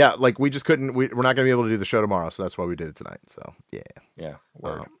 Yeah. We just couldn't, we're not going to be able to do the show tomorrow. So that's why we did it tonight. So yeah. Yeah.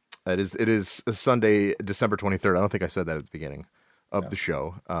 Word. It is Sunday, December 23rd. I don't think I said that at the beginning of the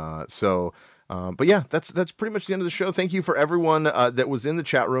show. So But yeah, that's pretty much the end of the show. Thank you for everyone that was in the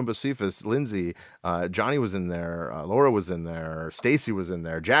chat room. Basifas, Lindsay, Johnny was in there, Laura was in there, Stacy was in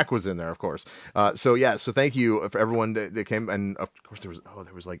there, Jack was in there, of course. So thank you for everyone that came, and of course there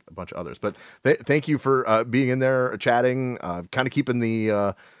was like a bunch of others. But thank you for being in there, chatting, kind of keeping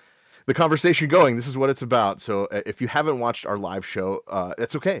the conversation going. This is what it's about. So if you haven't watched our live show,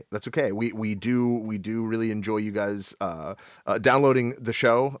 that's okay. That's okay. We do really enjoy you guys downloading the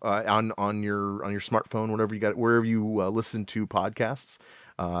show on your smartphone, wherever you listen to podcasts.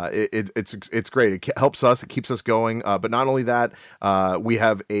 It's great. It helps us. It keeps us going. But not only that, we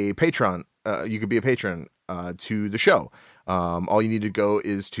have a Patreon. You could be a patron to the show. All you need to go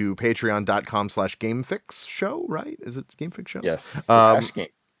is to patreon.com/GameFix show, right? Is it GameFix show? Yes. Game.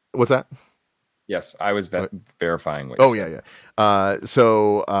 What's that? Yes, I was verifying what you said.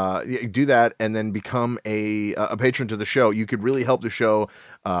 Do that and then become a patron to the show. You could really help the show.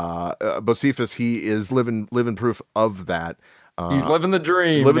 Bocephus, he is living proof of that. He's living the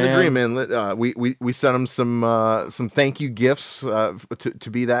dream. The dream, man. We sent him some thank you gifts to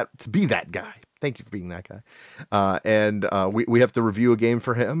be that guy. Thank you for being that guy. And we have to review a game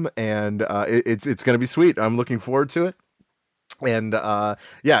for him, and it's going to be sweet. I'm looking forward to it. And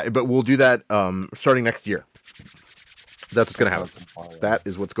but we'll do that starting next year. That's what's going to happen. That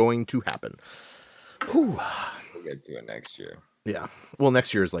is what's going to happen. We'll get to it next year. Yeah. Well,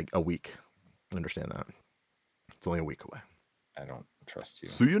 next year is like a week. I understand that. It's only a week away. I don't trust you.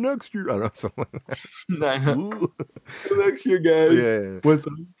 See you next year. I don't know. Next year, guys. Yeah. What's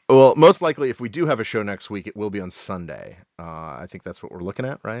up? Well, most likely, if we do have a show next week, it will be on Sunday. I think that's what we're looking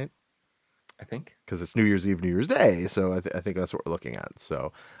at, right? I think because it's New Year's Eve, New Year's Day, so I think that's what we're looking at.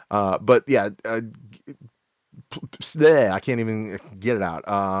 So, but yeah, I can't even get it out.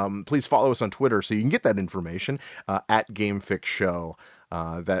 Please follow us on Twitter so you can get that information at GameFix Show.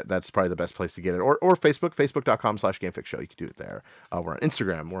 That's probably the best place to get it, or Facebook, facebook.com/GameFix Show. You can do it there. We're on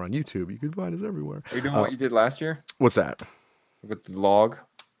Instagram, we're on YouTube. You can find us everywhere. Are you doing what you did last year? What's that? With the log,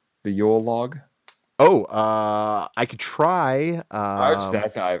 the Yule log. Oh, I could try. I was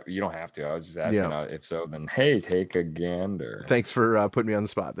just asking. You don't have to. I was just asking. If so, then hey, take a gander. Thanks for putting me on the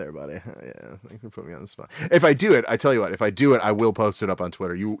spot there, buddy. Yeah, thanks for putting me on the spot. If I do it, I tell you what. If I do it, I will post it up on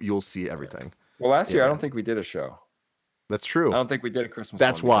Twitter. You'll see everything. Well, last year I don't think we did a show. That's true. I don't think we did a Christmas.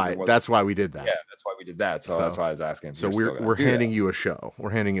 That's why. That's why we did that. Yeah, that's why we did that. So that's why I was asking. So we're handing you a show.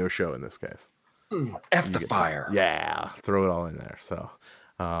 We're handing you a show in this case. F the fire. Yeah, throw it all in there. So.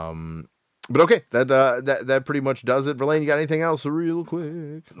 But okay, that pretty much does it. Verlaine, you got anything else real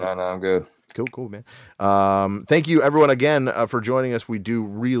quick? No, I'm good. Cool, man. Thank you, everyone, again, for joining us. We do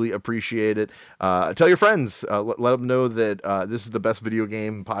really appreciate it. Tell your friends. Let them know that this is the best video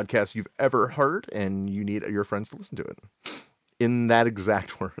game podcast you've ever heard, and you need your friends to listen to it. In that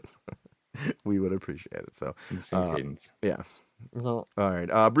exact words. We would appreciate it. So, cadence. Yeah. All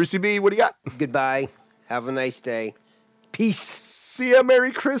right. Brucey B, what do you got? Goodbye. Have a nice day. Peace. See ya.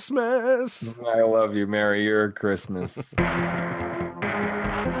 Merry Christmas. I love you. Merry your Christmas.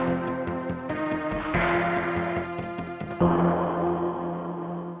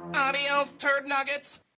 Adios, turd nuggets.